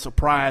to do that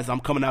surprise. I'm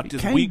coming out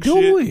this Can't week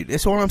do shit. it.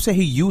 That's what I'm saying.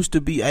 He used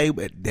to be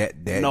able. That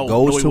No,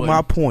 goes he to my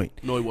wasn't. point.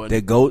 No, he wasn't.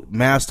 That go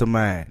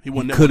Mastermind. He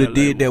wasn't could never have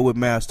that did level. that with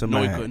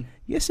Mastermind. No, he couldn't.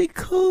 Yes, he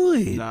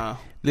could. Nah.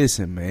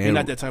 Listen, man. He's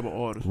not that type of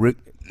artist. Rick,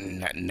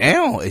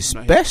 now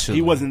especially.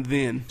 He wasn't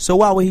then. So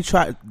why would he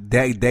try?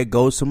 That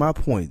goes to my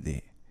point.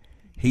 Then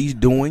he's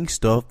doing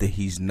stuff that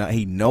he's not.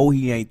 He know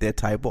he ain't that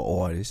type of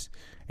artist,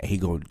 and he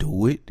gonna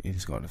do it, and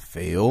it's gonna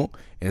fail,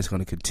 and it's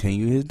gonna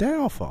continue his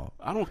downfall.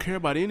 I don't care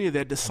about any of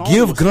that. The song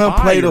Give was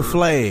Gunplay fire. the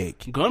flag.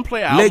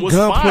 Gunplay album was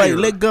fire.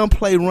 Let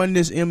Gunplay run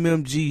this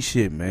MMG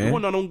shit, There man.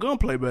 wasn't on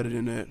Gunplay better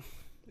than that.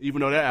 Even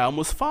though that album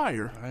was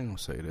fire, I ain't gonna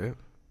say that.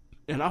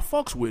 and I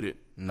fucks with it.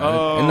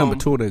 No, and number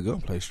two, that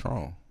Gunplay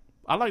strong.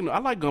 I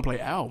like Gunplay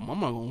album. I'm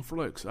not gonna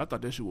flex. I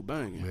thought that shit was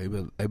banging.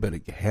 They better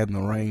hand the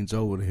reins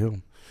over to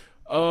him.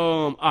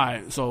 All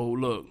right. So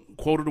look,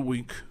 quote of the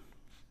week.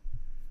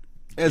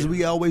 As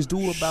we always do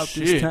about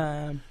this Shit.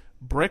 time.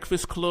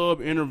 Breakfast Club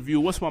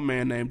interview. What's my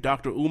man name?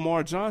 Dr.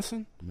 Umar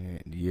Johnson.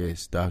 Man,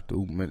 yes, Dr.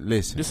 Uman.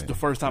 Listen. This is man. the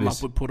first time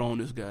Listen. I put on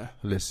this guy.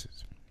 Listen.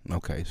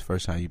 Okay, it's the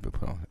first time you've been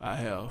put on. I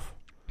have.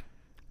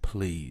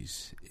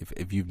 Please,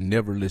 if you've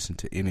never listened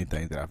to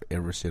anything that I've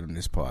ever said on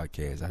this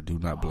podcast, I do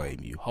not blame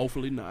you.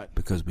 Hopefully not.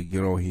 Because we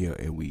get on here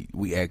and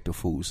we act a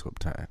fool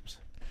sometimes.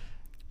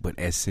 But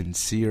as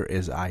sincere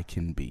as I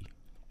can be,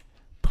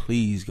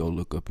 please go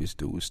look up his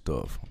dude's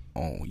stuff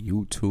on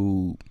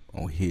YouTube,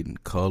 on Hidden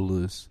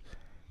Colors,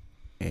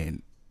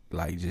 and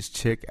like just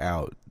check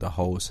out the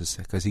whole,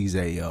 because he's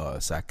a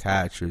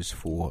psychiatrist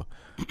for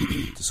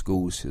the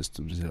school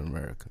systems in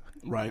America.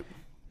 Right.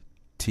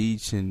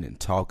 Teaching and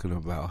talking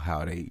about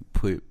how they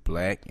put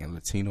black and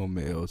Latino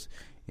males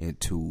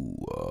into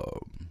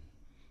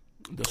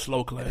The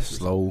slow classes.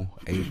 slow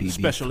ADD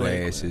Special ed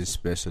classes,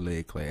 special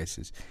ed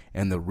classes,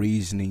 and the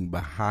reasoning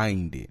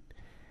behind it.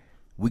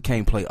 We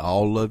can't play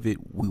all of it.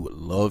 We would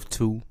love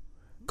to.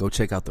 Go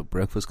check out the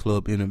Breakfast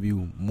Club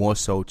interview. More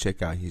so,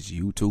 check out his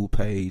YouTube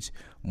page.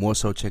 More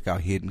so, check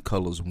out Hidden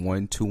Colors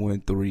 1, 2,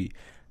 and 3.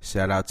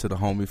 Shout out to the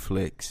homie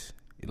Flex.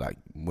 Like,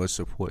 much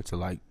support to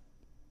like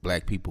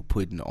black people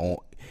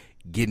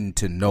getting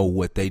to know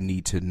what they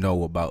need to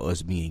know about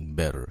us being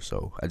better.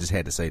 So I just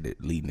had to say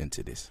that leading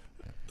into this.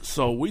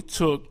 So we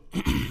took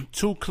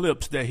 2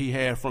 clips that he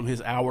had from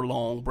his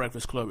hour-long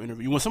Breakfast Club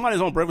interview. When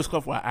somebody's on Breakfast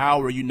Club for an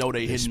hour, you know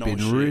they hitting on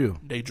spitting shit. real.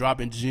 They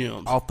dropping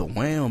gems. Off the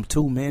wham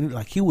too, man.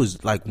 Like he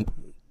was like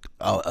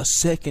a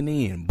second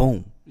in,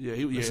 boom. Yeah,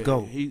 Let's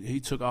go. He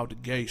took out the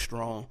gate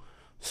strong.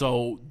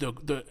 So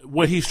the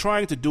what he's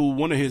trying to do,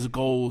 one of his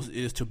goals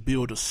is to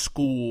build a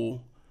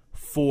school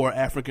for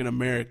African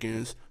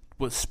Americans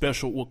with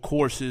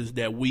courses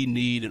that we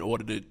need in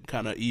order to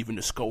kind of even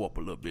the scope up a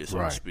little bit, so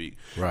to Right. speak.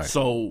 Right.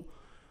 So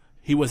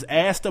he was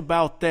asked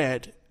about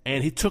that,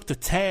 and he took to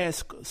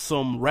task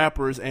some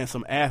rappers and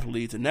some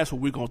athletes, and that's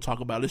what we're going to talk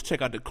about. Let's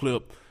check out the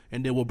clip,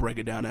 and then we'll break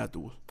it down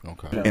afterwards.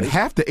 Okay. And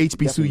half the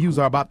HBCUs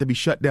are about to be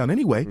shut down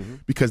anyway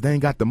because they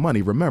ain't got the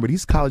money. Remember,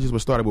 these colleges were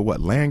started with what?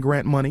 Land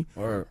grant money,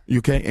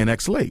 UK, and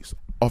ex-slaves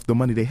off the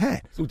money they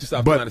had. So to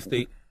South But- Carolina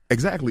State.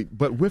 Exactly.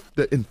 But with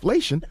the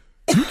inflation,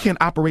 you can't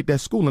operate that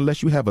school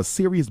unless you have a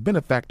serious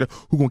benefactor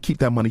who going to keep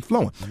that money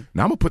flowing.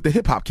 Now, I'm going to put the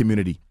hip-hop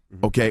community,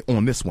 okay,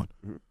 on this one.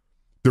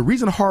 The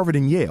reason Harvard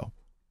and Yale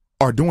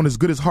are doing as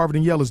good as Harvard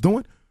and Yale is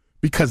doing,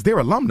 because their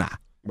alumni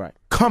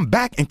come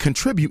back and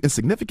contribute in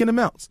significant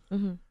amounts.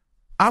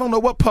 I don't know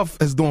what Puff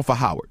is doing for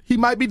Howard. He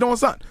might be doing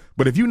something.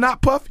 But if you're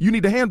not Puff, you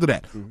need to handle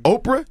that.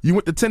 Oprah, you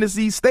went to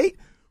Tennessee State.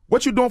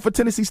 What you doing for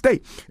Tennessee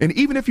State? And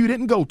even if you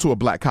didn't go to a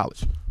black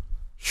college,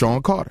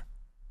 Sean Carter,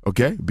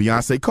 okay,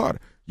 Beyonce Carter,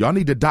 y'all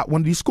need to dot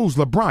one of these schools.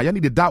 LeBron, y'all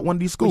need to dot one of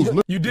these schools.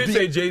 Look, You did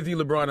say Jay-Z,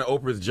 LeBron, and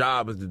Oprah's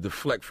job is to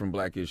deflect from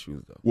black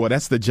issues, though. well,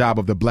 that's the job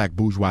of the black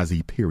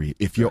bourgeoisie, period.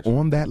 If you're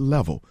on that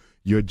level,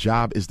 your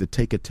job is to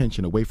take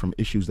attention away from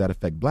issues that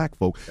affect black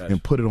folk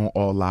and put it on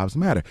All Lives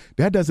Matter.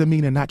 That doesn't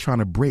mean they're not trying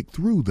to break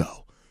through,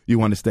 though.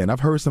 You understand? I've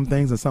heard some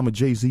things in some of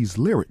Jay-Z's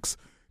lyrics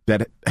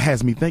that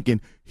has me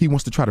thinking he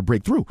wants to try to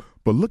break through.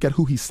 But look at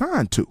who he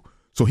signed to.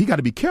 So he got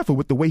to be careful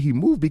with the way he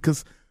moved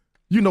because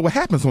you know what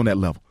happens on that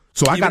level.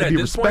 So I got to be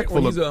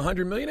respectful when of he's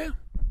 $100 millionaire?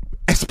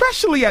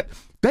 especially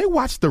they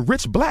watch the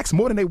rich blacks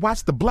more than they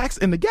watch the blacks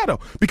in the ghetto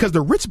because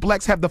the rich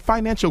blacks have the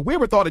financial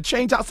wherewithal to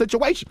change our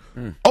situation.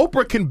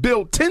 Oprah can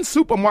build 10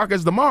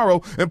 supermarkets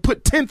tomorrow and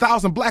put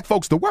 10,000 black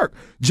folks to work.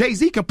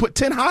 Jay-Z can put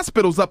 10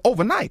 hospitals up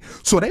overnight.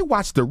 So they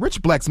watch the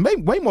rich blacks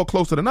way more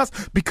closer than us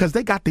because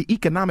they got the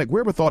economic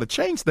wherewithal to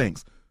change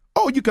things.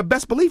 Oh, you can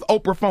best believe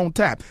Oprah phone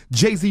tap,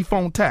 Jay-Z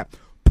phone tap,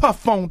 Puff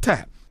phone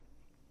tap.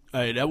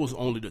 Hey, that was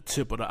only the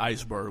tip of the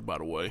iceberg, by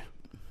the way.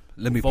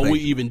 Let me Before play, we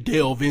even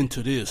delve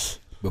into this,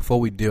 before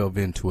we delve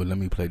into it, let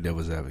me play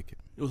devil's advocate.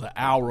 it was an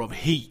hour of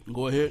heat.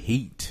 Go ahead.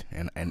 Heat,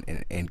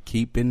 and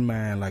keep in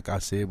mind, like I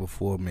said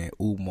before, man,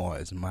 Umar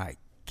is my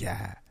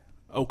guy.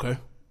 Okay.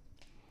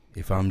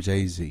 If I'm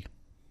Jay-Z,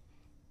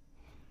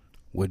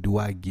 what do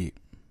I get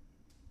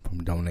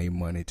from donating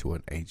money to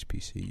an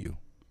HBCU?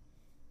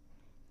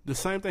 The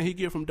same thing he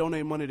get from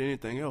donating money to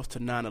anything else to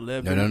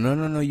 9/11.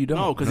 No, you don't.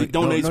 No, because he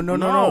donates.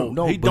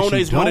 No. He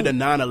donates money to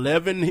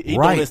 9/11. He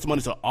donates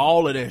money to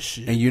all of that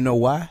shit. And you know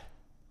why?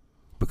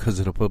 Because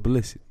of the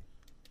publicity.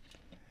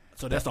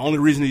 So that's the only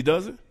reason he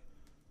does it?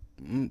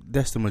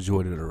 That's the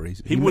majority of the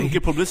reason. He wouldn't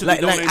get publicity.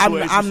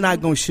 I'm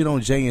not gonna shit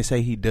on Jay and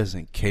say he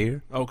doesn't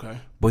care. Okay.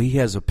 But he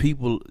has a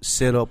people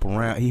set up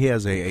around. He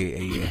has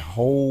a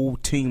whole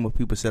team of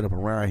people set up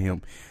around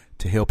him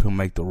to help him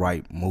make the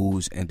right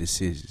moves and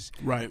decisions.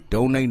 Right.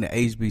 Donating to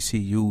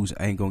HBCUs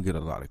ain't gonna get a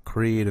lot of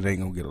credit. It ain't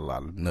gonna get a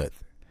lot of nothing.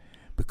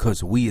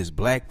 Because we as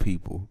black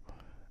people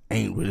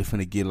ain't really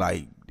finna get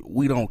like,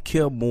 we don't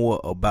care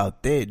more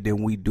about that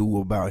than we do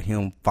about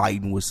him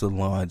fighting with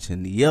Solange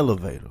in the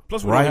elevator.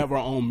 Plus, we don't have our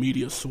own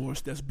media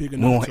source that's big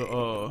enough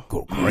to.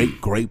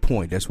 Great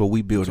point. That's what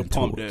we building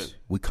towards. That.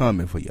 We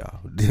coming for y'all.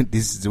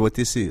 This is what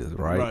this is,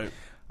 right? Right.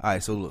 All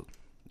right. So look,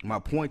 my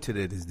point to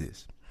that is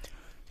this: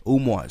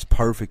 Umar is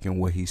perfect in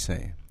what he's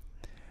saying,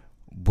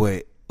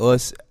 but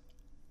us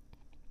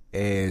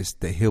as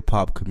the hip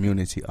hop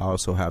community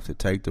also have to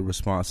take the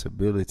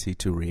responsibility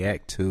to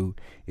react to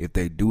if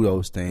they do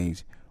those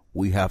things.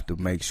 We have to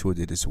make sure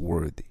that it's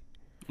worthy.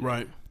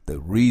 Right. The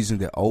reason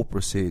that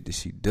Oprah said that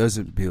she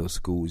doesn't build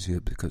schools is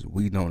because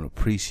we don't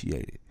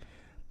appreciate it.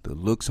 The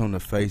looks on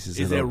the faces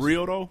is of that those,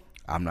 real though?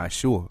 I'm not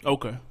sure.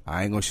 Okay.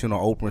 I ain't gonna shit on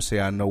Oprah and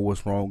say I know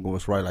what's wrong and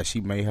what's right. Like, she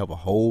may have a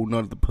whole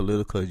nother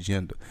political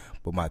agenda.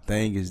 But my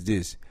thing is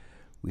this: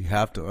 we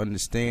have to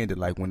understand that,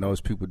 like, when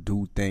those people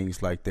do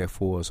things like that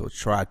for us or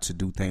try to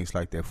do things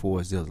like that for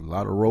us, there's a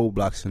lot of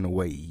roadblocks in the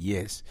way,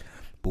 yes.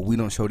 But we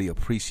don't show the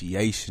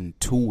appreciation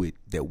to it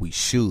that we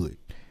should.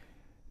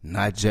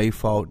 Not Jay's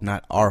fault,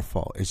 not our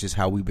fault. It's just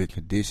how we've been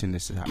conditioned.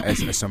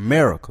 It's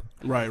America.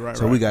 Right.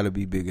 So we got to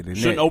be bigger than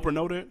Shouldn't that. Oprah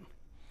know that?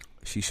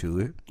 She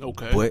should.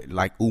 Okay. But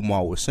like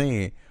Umar was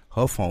saying,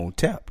 her phone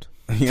tapped.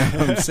 You know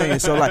what I'm saying?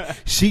 So, like,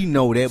 she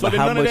know that, So but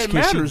how much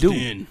can she do?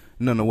 Then.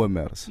 None of what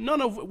matters.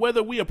 None of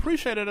whether we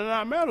appreciate it or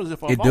not matters.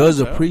 If our It phone does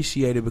tapped.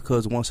 appreciate it,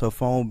 because once her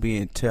phone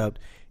being tapped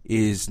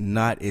is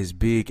not as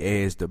big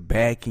as the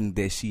backing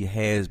that she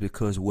has,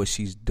 because what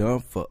she's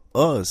done for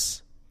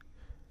us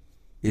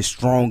is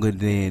stronger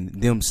than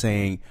them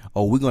saying,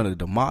 oh, we're going to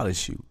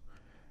demolish you.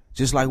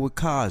 Just like with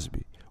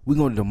Cosby. We're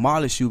going to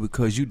demolish you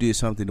because you did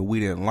something that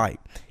we didn't like.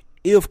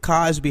 If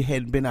Cosby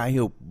hadn't been out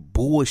here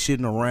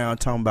bullshitting around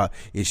talking about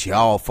it's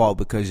y'all fault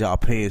because y'all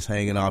pants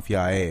hanging off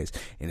y'all ass,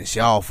 and it's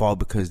y'all fault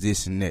because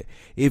this and that.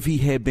 If he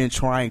had been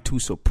trying to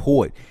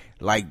support,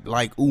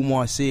 like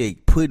Umar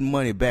said, putting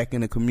money back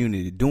in the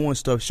community, doing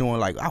stuff showing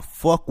like, I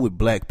fuck with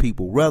black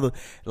people. Rather,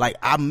 like,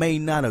 I may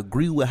not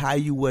agree with how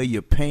you wear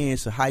your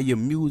pants or how your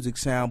music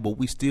sound, but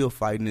we still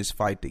fighting this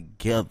fight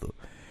together.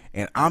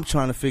 And I'm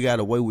trying to figure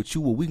out a way with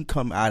you where we can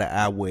come out of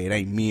our way. It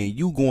ain't me and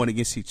you going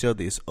against each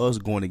other. It's us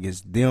going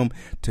against them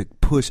to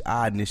push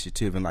our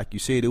initiative. And like you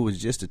said, it was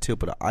just the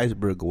tip of the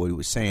iceberg of what he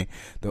was saying.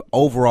 The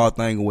overall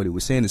thing of what he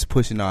was saying is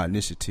pushing our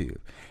initiative.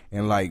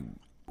 And like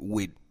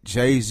with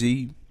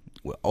Jay-Z,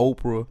 with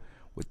Oprah,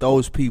 with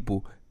those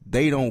people,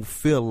 they don't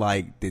feel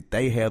like that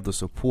they have the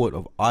support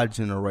of our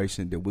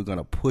generation that we're going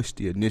to push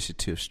the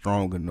initiative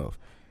strong enough.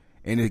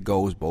 And it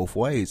goes both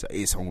ways.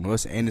 It's on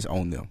us and it's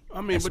on them.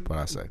 I mean, that's what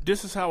I say.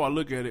 This is how I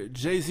look at it.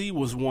 Jay-Z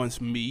was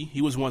once me.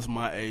 He was once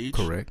my age.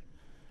 Correct.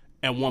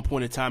 At one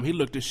point in time, he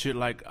looked at shit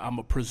like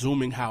I'm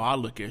presuming how I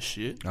look at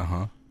shit.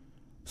 Uh-huh.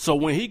 So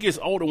when he gets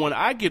older, when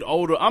I get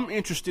older, I'm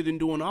interested in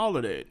doing all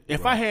of that.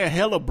 If I had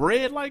hella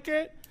bread like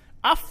that,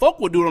 I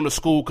fuck with doing it on the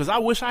school because I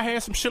wish I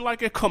had some shit like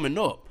that coming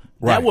up.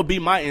 Right. That would be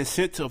my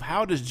incentive.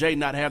 How does Jay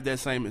not have that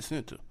same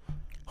incentive?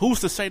 Who's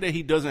to say that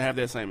he doesn't have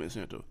that same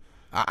incentive?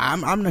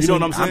 I'm not You saying,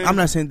 know what I'm saying? I'm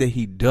not saying that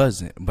he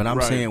doesn't, but I'm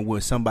Right. saying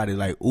with somebody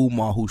like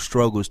Umar who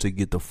struggles to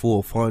get the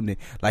full funding,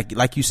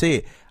 like you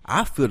said,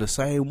 I feel the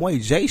same way.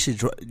 Jay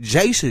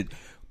should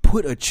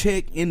put a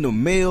check in the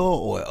mail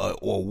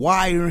or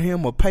wire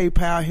him or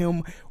PayPal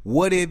him,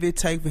 whatever it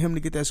takes for him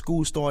to get that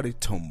school started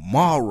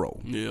tomorrow.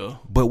 Yeah.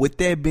 But with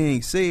that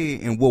being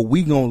said, and what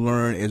we gonna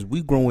learn as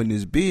we grow in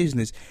this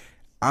business,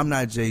 I'm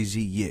not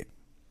Jay-Z yet.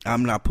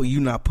 You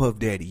not Puff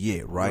Daddy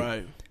yet,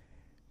 right?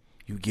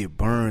 You get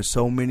burned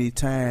so many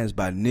times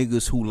by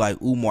niggas who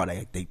like Umar.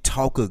 They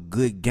talk a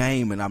good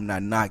game, and I'm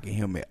not knocking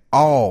him at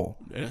all.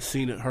 I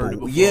seen it, heard it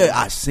before. Yeah,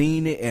 I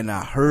seen it, and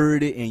I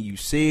heard it, and you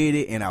said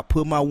it, and I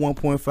put my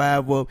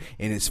 1.5 up,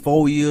 and it's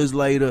 4 years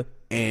later,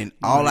 and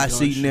all I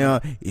see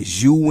now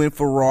is you in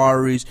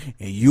Ferraris,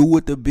 and you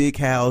with the big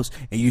house,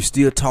 and you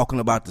still talking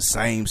about the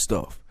same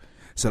stuff.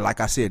 So like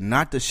I said,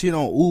 not to shit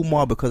on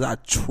Umar, because I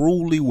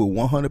truly with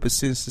 100%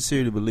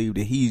 sincerely believe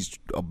that he's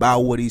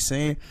about what he's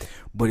saying,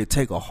 but it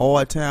take a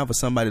hard time for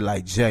somebody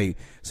like Jay,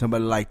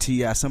 somebody like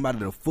T.I., somebody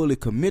to fully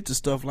commit to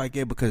stuff like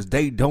that, because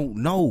they don't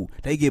know.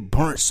 They get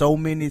burnt so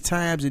many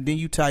times, and then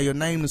you tie your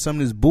name to some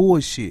of this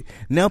bullshit.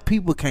 Now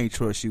people can't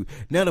trust you.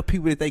 Now the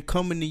people that they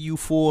coming to you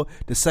for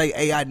to say,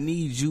 hey, I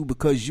need you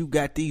because you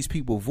got these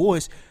people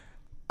voice,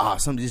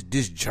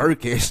 this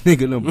jerk ass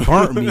nigga done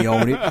burnt me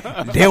on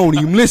it. They don't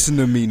even listen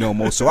to me no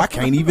more, so I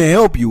can't even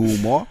help you,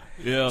 Umar.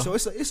 Yeah. So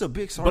it's a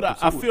big circle. But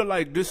I feel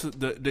like this is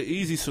the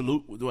easy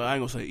solution. Well, I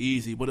ain't gonna say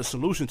easy, but a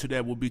solution to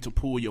that would be to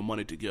pool your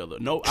money together.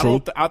 No,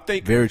 True. I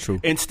think Very true.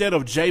 Instead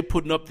of Jay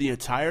putting up the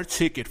entire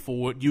ticket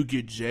for it, you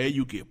get Jay,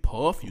 you get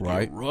Puff, you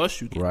get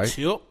Rush, you get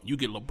Tip, you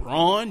get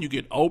LeBron, you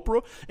get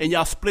Oprah, and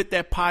y'all split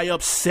that pie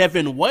up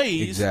 7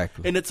 ways.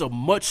 Exactly. And it's a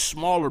much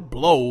smaller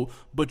blow,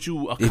 but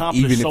you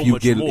accomplish so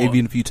much more.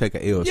 Even if you take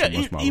an L, yeah, so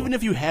much smaller. even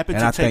if you happen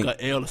to take an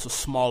L, it's a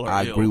smaller L.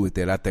 I agree with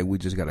that. I think we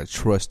just gotta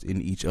trust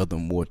in each other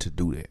more to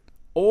do that.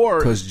 Or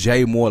because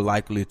Jay more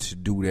likely to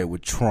do that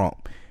with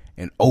Trump,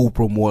 and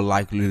Oprah more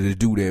likely to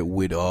do that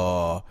with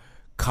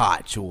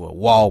Koch or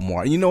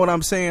Walmart. You know what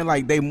I'm saying?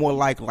 Like they more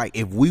like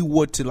if we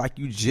were to, like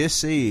you just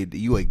said,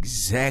 you're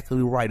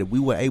exactly right. If we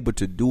were able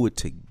to do it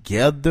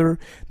together,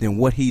 then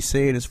what he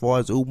said as far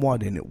as Umar,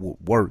 then it would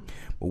work.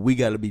 But we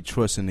got to be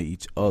trusting in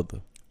each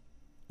other.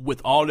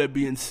 With all that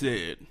being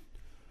said,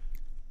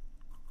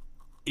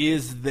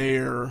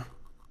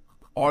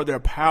 are there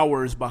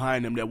powers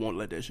behind them that won't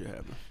let that shit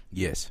happen?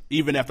 Yes.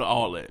 Even after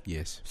all that?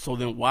 Yes. So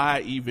then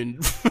why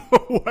even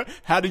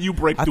how do you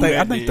break through that?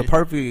 I think the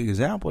perfect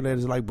example of that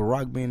is like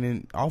Barack being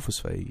in office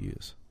for 8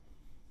 years.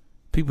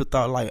 People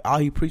thought like all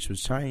he preached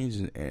was change,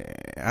 and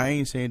I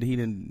ain't saying that he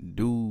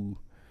didn't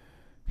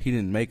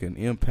make an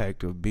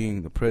impact of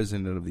being the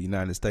president of the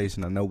United States,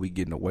 and I know we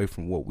getting away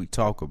from what we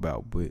talk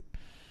about, but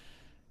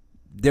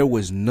there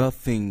was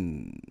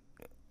nothing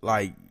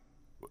like,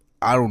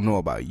 I don't know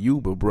about you,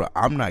 but bro,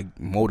 I'm not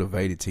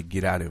motivated to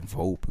get out and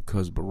vote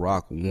because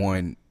Barack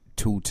won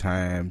 2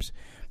 times,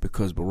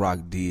 because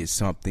Barack did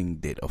something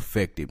that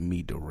affected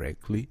me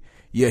directly.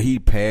 Yeah, he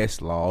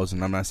passed laws,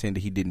 and I'm not saying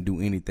that he didn't do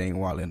anything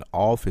while in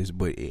office,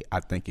 but I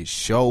think it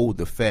showed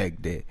the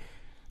fact that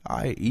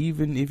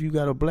even if you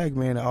got a black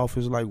man in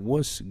office, like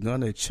what's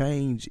gonna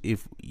change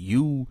if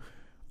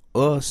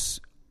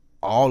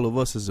all of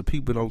us as a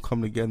people don't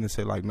come together and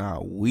say like, nah,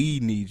 we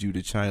need you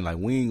to change. Like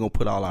we ain't gonna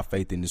put all our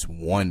faith in this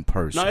one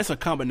person. No, it's a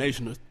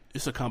combination of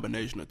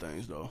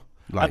things though.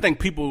 Like, I think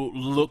people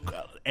look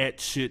at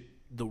shit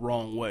the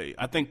wrong way.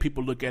 I think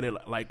people look at it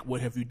like,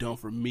 what have you done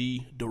for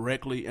me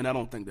directly? And I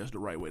don't think that's the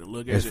right way to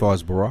look at it. As far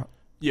as Barack?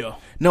 Yeah.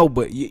 No,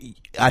 but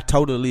I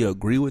totally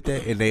agree with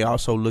that. And they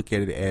also look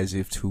at it as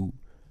if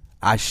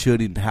I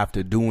shouldn't have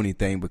to do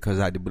anything because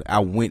I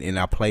went and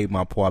I played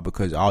my part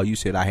because all you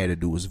said I had to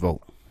do was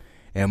vote.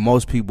 And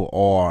most people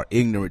are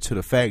ignorant to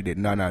the fact that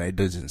no, it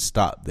doesn't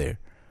stop there.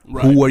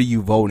 Right. Who are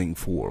you voting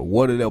for?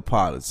 What are their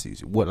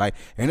policies?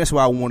 And that's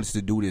why I wanted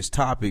to do this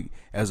topic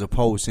as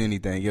opposed to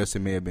anything else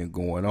that may have been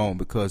going on,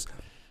 because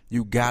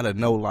you gotta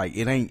know, like,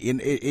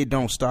 it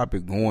don't stop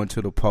at going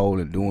to the poll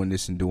and doing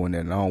this and doing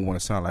that. And I don't want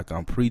to sound like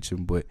I'm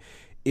preaching, but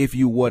if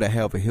you were to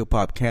have a hip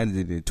hop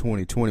candidate in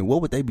 2020,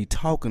 what would they be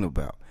talking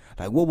about?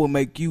 Like, what would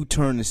make you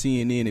turn to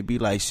CNN and be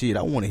like, shit,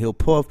 I want to hear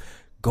Puff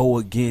go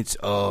against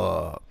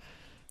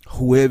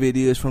whoever it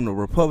is from the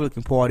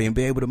Republican Party and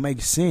be able to make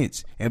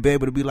sense and be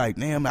able to be like,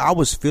 damn, I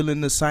was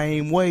feeling the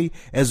same way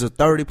as a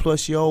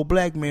 30-plus-year-old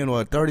black man or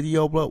a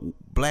 30-year-old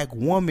black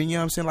woman. You know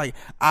what I'm saying? Like,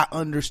 I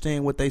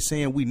understand what they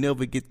saying. We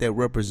never get that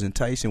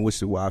representation, which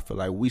is why I feel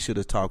like we should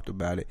have talked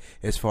about it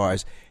as far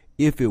as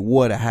if it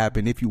were to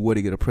happen, if you were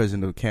to get a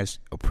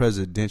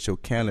presidential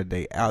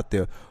candidate out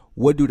there,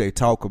 what do they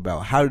talk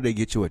about? How do they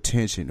get your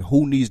attention?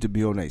 Who needs to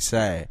be on their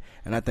side?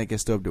 And I think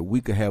it's stuff that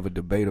we could have a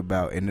debate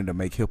about, and then to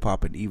make hip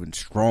hop an even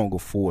stronger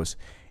force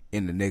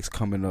in the next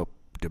coming up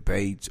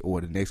debates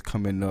or the next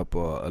coming up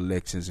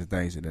elections and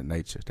things of that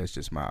nature. That's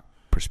just my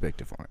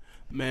perspective on it.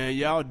 Man,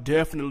 y'all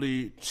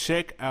definitely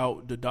check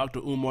out the Dr.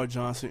 Umar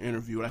Johnson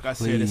interview. Like I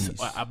said,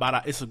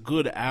 it's a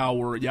good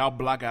hour. Y'all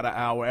block out an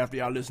hour after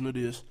y'all listen to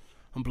this,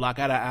 and block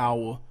out an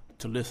hour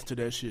to listen to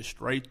that shit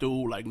straight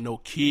through, like no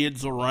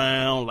kids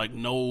around, like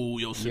no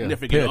your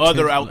significant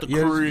other out the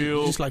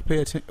crib. Just like pay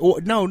attention. Or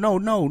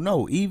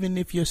no. Even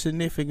if your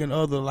significant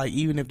other, like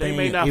even if they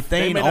ain't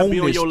on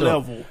this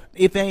stuff,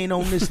 if they ain't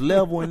on this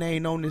level and they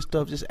ain't on this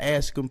stuff, just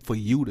ask them for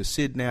you to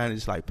sit down and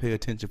just like pay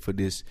attention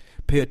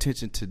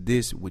to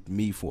this with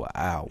me for an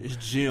hour. It's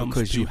gems,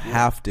 because you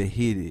have to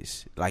hear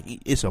this. Like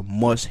it's a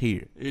must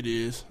hear. It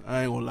is.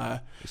 I ain't gonna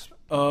lie.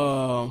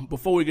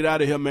 Before we get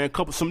out of here, man,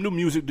 some new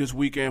music this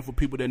weekend for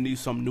people that need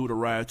something new to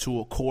ride to.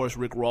 Of course,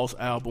 Rick Ross'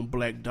 album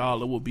Black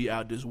Dollar will be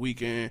out this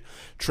weekend.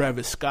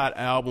 Travis Scott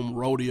album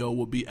Rodeo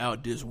will be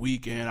out this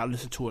weekend. I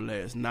listened to it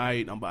last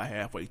night. I'm about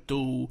halfway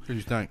through. What do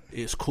you think?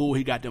 It's cool.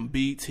 He got them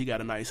beats. He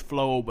got a nice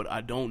flow, but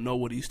I don't know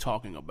what he's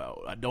talking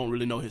about. I don't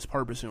really know his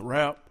purpose in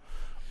rap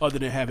other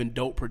than having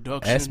dope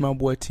production. Ask my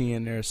boy T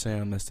in there,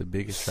 Sam. That's the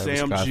biggest Travis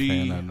Scott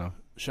fan I know.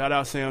 Shout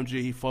out Sam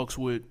G. He fucks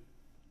with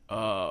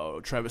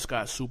Travis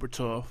Scott, super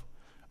tough.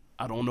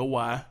 I don't know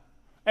why.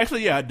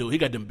 Actually, yeah, I do. He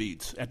got them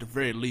beats. At the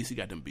very least, he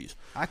got them beats.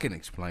 I can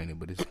explain it,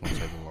 but it's going to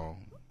take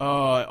long.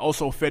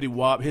 Also, Fetty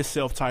Wap, his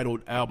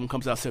self-titled album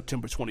comes out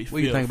September 25th.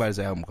 What do you think about his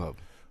album cover?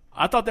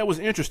 I thought that was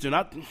interesting.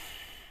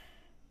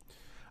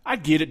 I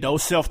get it, though.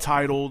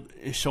 Self-titled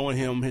is showing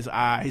him his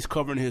eye. He's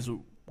covering his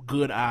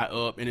good eye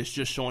up, and it's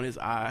just showing his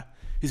eye.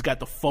 He's got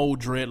the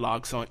faux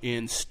dreadlocks on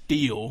in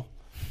steel.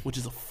 which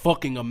is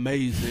fucking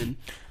amazing.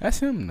 That's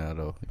him now,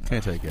 though. You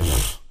can't take it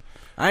out.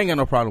 I ain't got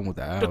no problem with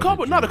that. The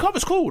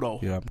cover's cool though.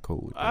 Yeah, I'm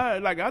cool with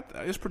that.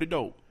 It's pretty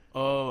dope.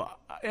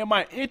 Am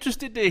I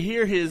interested to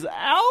hear his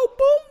album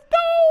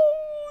though?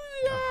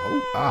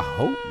 Yeah. I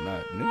hope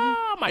not, nigga.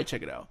 I might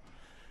check it out.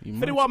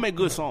 Fetty Wap make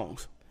good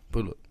songs.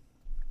 But look,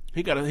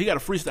 he got a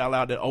freestyle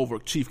out there over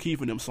Chief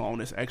Keef and them song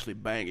that's actually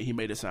banging. He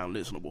made it sound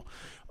listenable.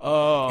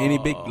 Any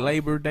big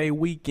Labor Day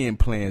weekend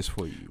plans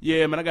for you?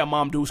 Yeah, man, I got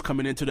Mom Deuce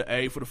coming into the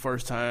A for the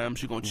first time.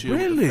 She gonna chill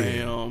with the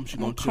fam. She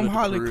gonna chill come at the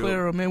holler, crib.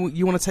 Clara, man.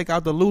 You want to take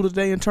out the Luda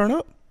Day and turn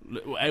up?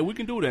 Hey, we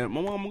can do that.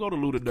 My mom gonna go to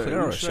Luda Day.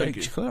 Clara, shake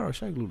it. Clara,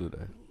 shake Luda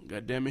Day.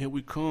 God damn it, here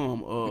we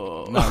come.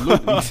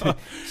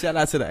 Shout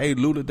out to the A.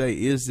 Luda Day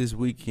is this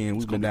weekend.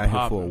 We've been down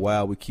here for a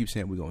while. We keep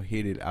saying we're going to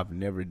hit it. I've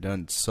never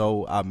done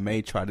so. I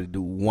may try to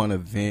do one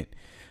event,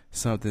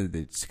 something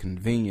that's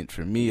convenient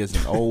for me as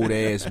an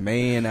old-ass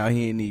man out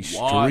here in these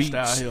Washed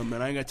streets. out here,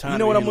 man. I ain't got time. You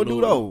know what I'm going to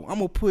do, though? I'm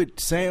going to put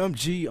Sam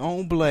G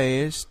on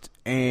blast,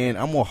 and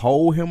I'm going to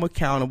hold him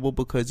accountable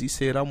because he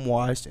said I'm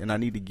washed and I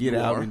need to get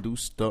out and do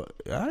stuff.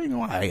 I ain't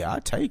gonna. Hey, I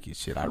take it.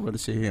 Shit, I'd rather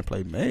sit here and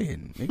play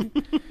Madden,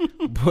 nigga.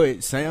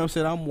 But Sam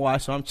said I'm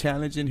washed, so I'm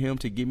challenging him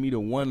to give me the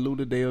one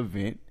Luda Day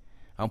event.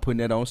 I'm putting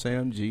that on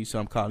Sam G, so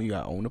I'm calling you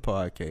out on the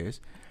podcast.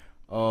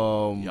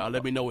 Y'all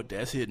let me know what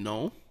that's hitting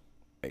on.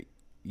 Hey,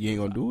 you ain't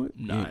gonna do it?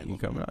 Nah, you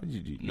coming out? I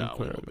ain't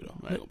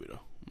gonna be there.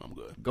 I'm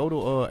good. Go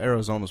to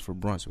Arizona's for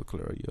brunch with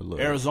Clara. You'll love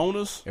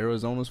Arizona's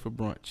for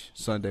brunch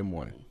Sunday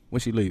morning. When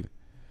she leaving?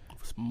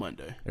 It's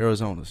Monday.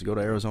 Arizona's. Go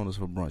to Arizona's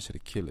for brunch.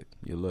 It'll kill it.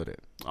 You'll love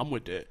that. I'm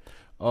with that.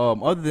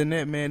 Other than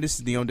that, man, this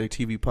is the On Deck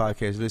TV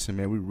podcast. Listen,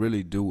 man, we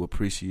really do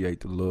appreciate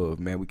the love,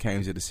 man. We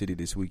came to the city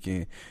this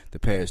weekend. The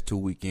past 2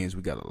 weekends,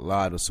 we got a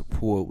lot of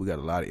support. We got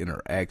a lot of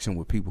interaction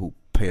with people who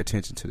pay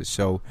attention to the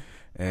show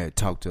and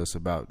talk to us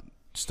about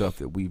stuff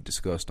that we've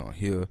discussed on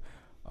here.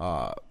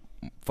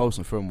 First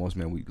and foremost,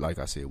 man, we, like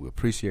I said, we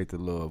appreciate the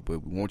love,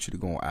 but we want you to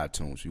go on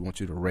iTunes. We want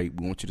you to rate.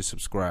 We want you to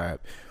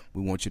subscribe.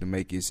 We want you to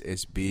make it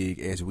as big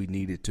as we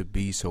need it to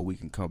be so we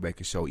can come back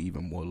and show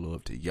even more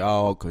love to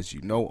y'all, because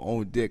you know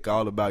On Deck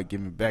all about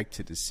giving back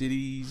to the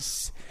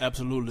cities.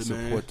 Absolutely,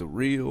 man. Support the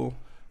real.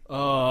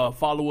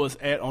 Follow us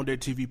at On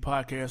Deck TV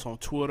Podcast on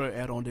Twitter,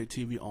 at On Deck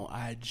TV on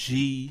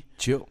IG.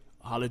 Chill.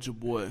 Holla at your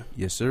boy.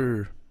 Yes,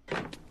 sir.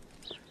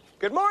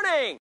 Good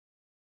morning.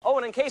 Oh,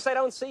 and in case I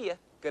don't see you,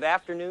 good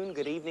afternoon,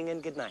 good evening,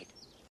 and good night.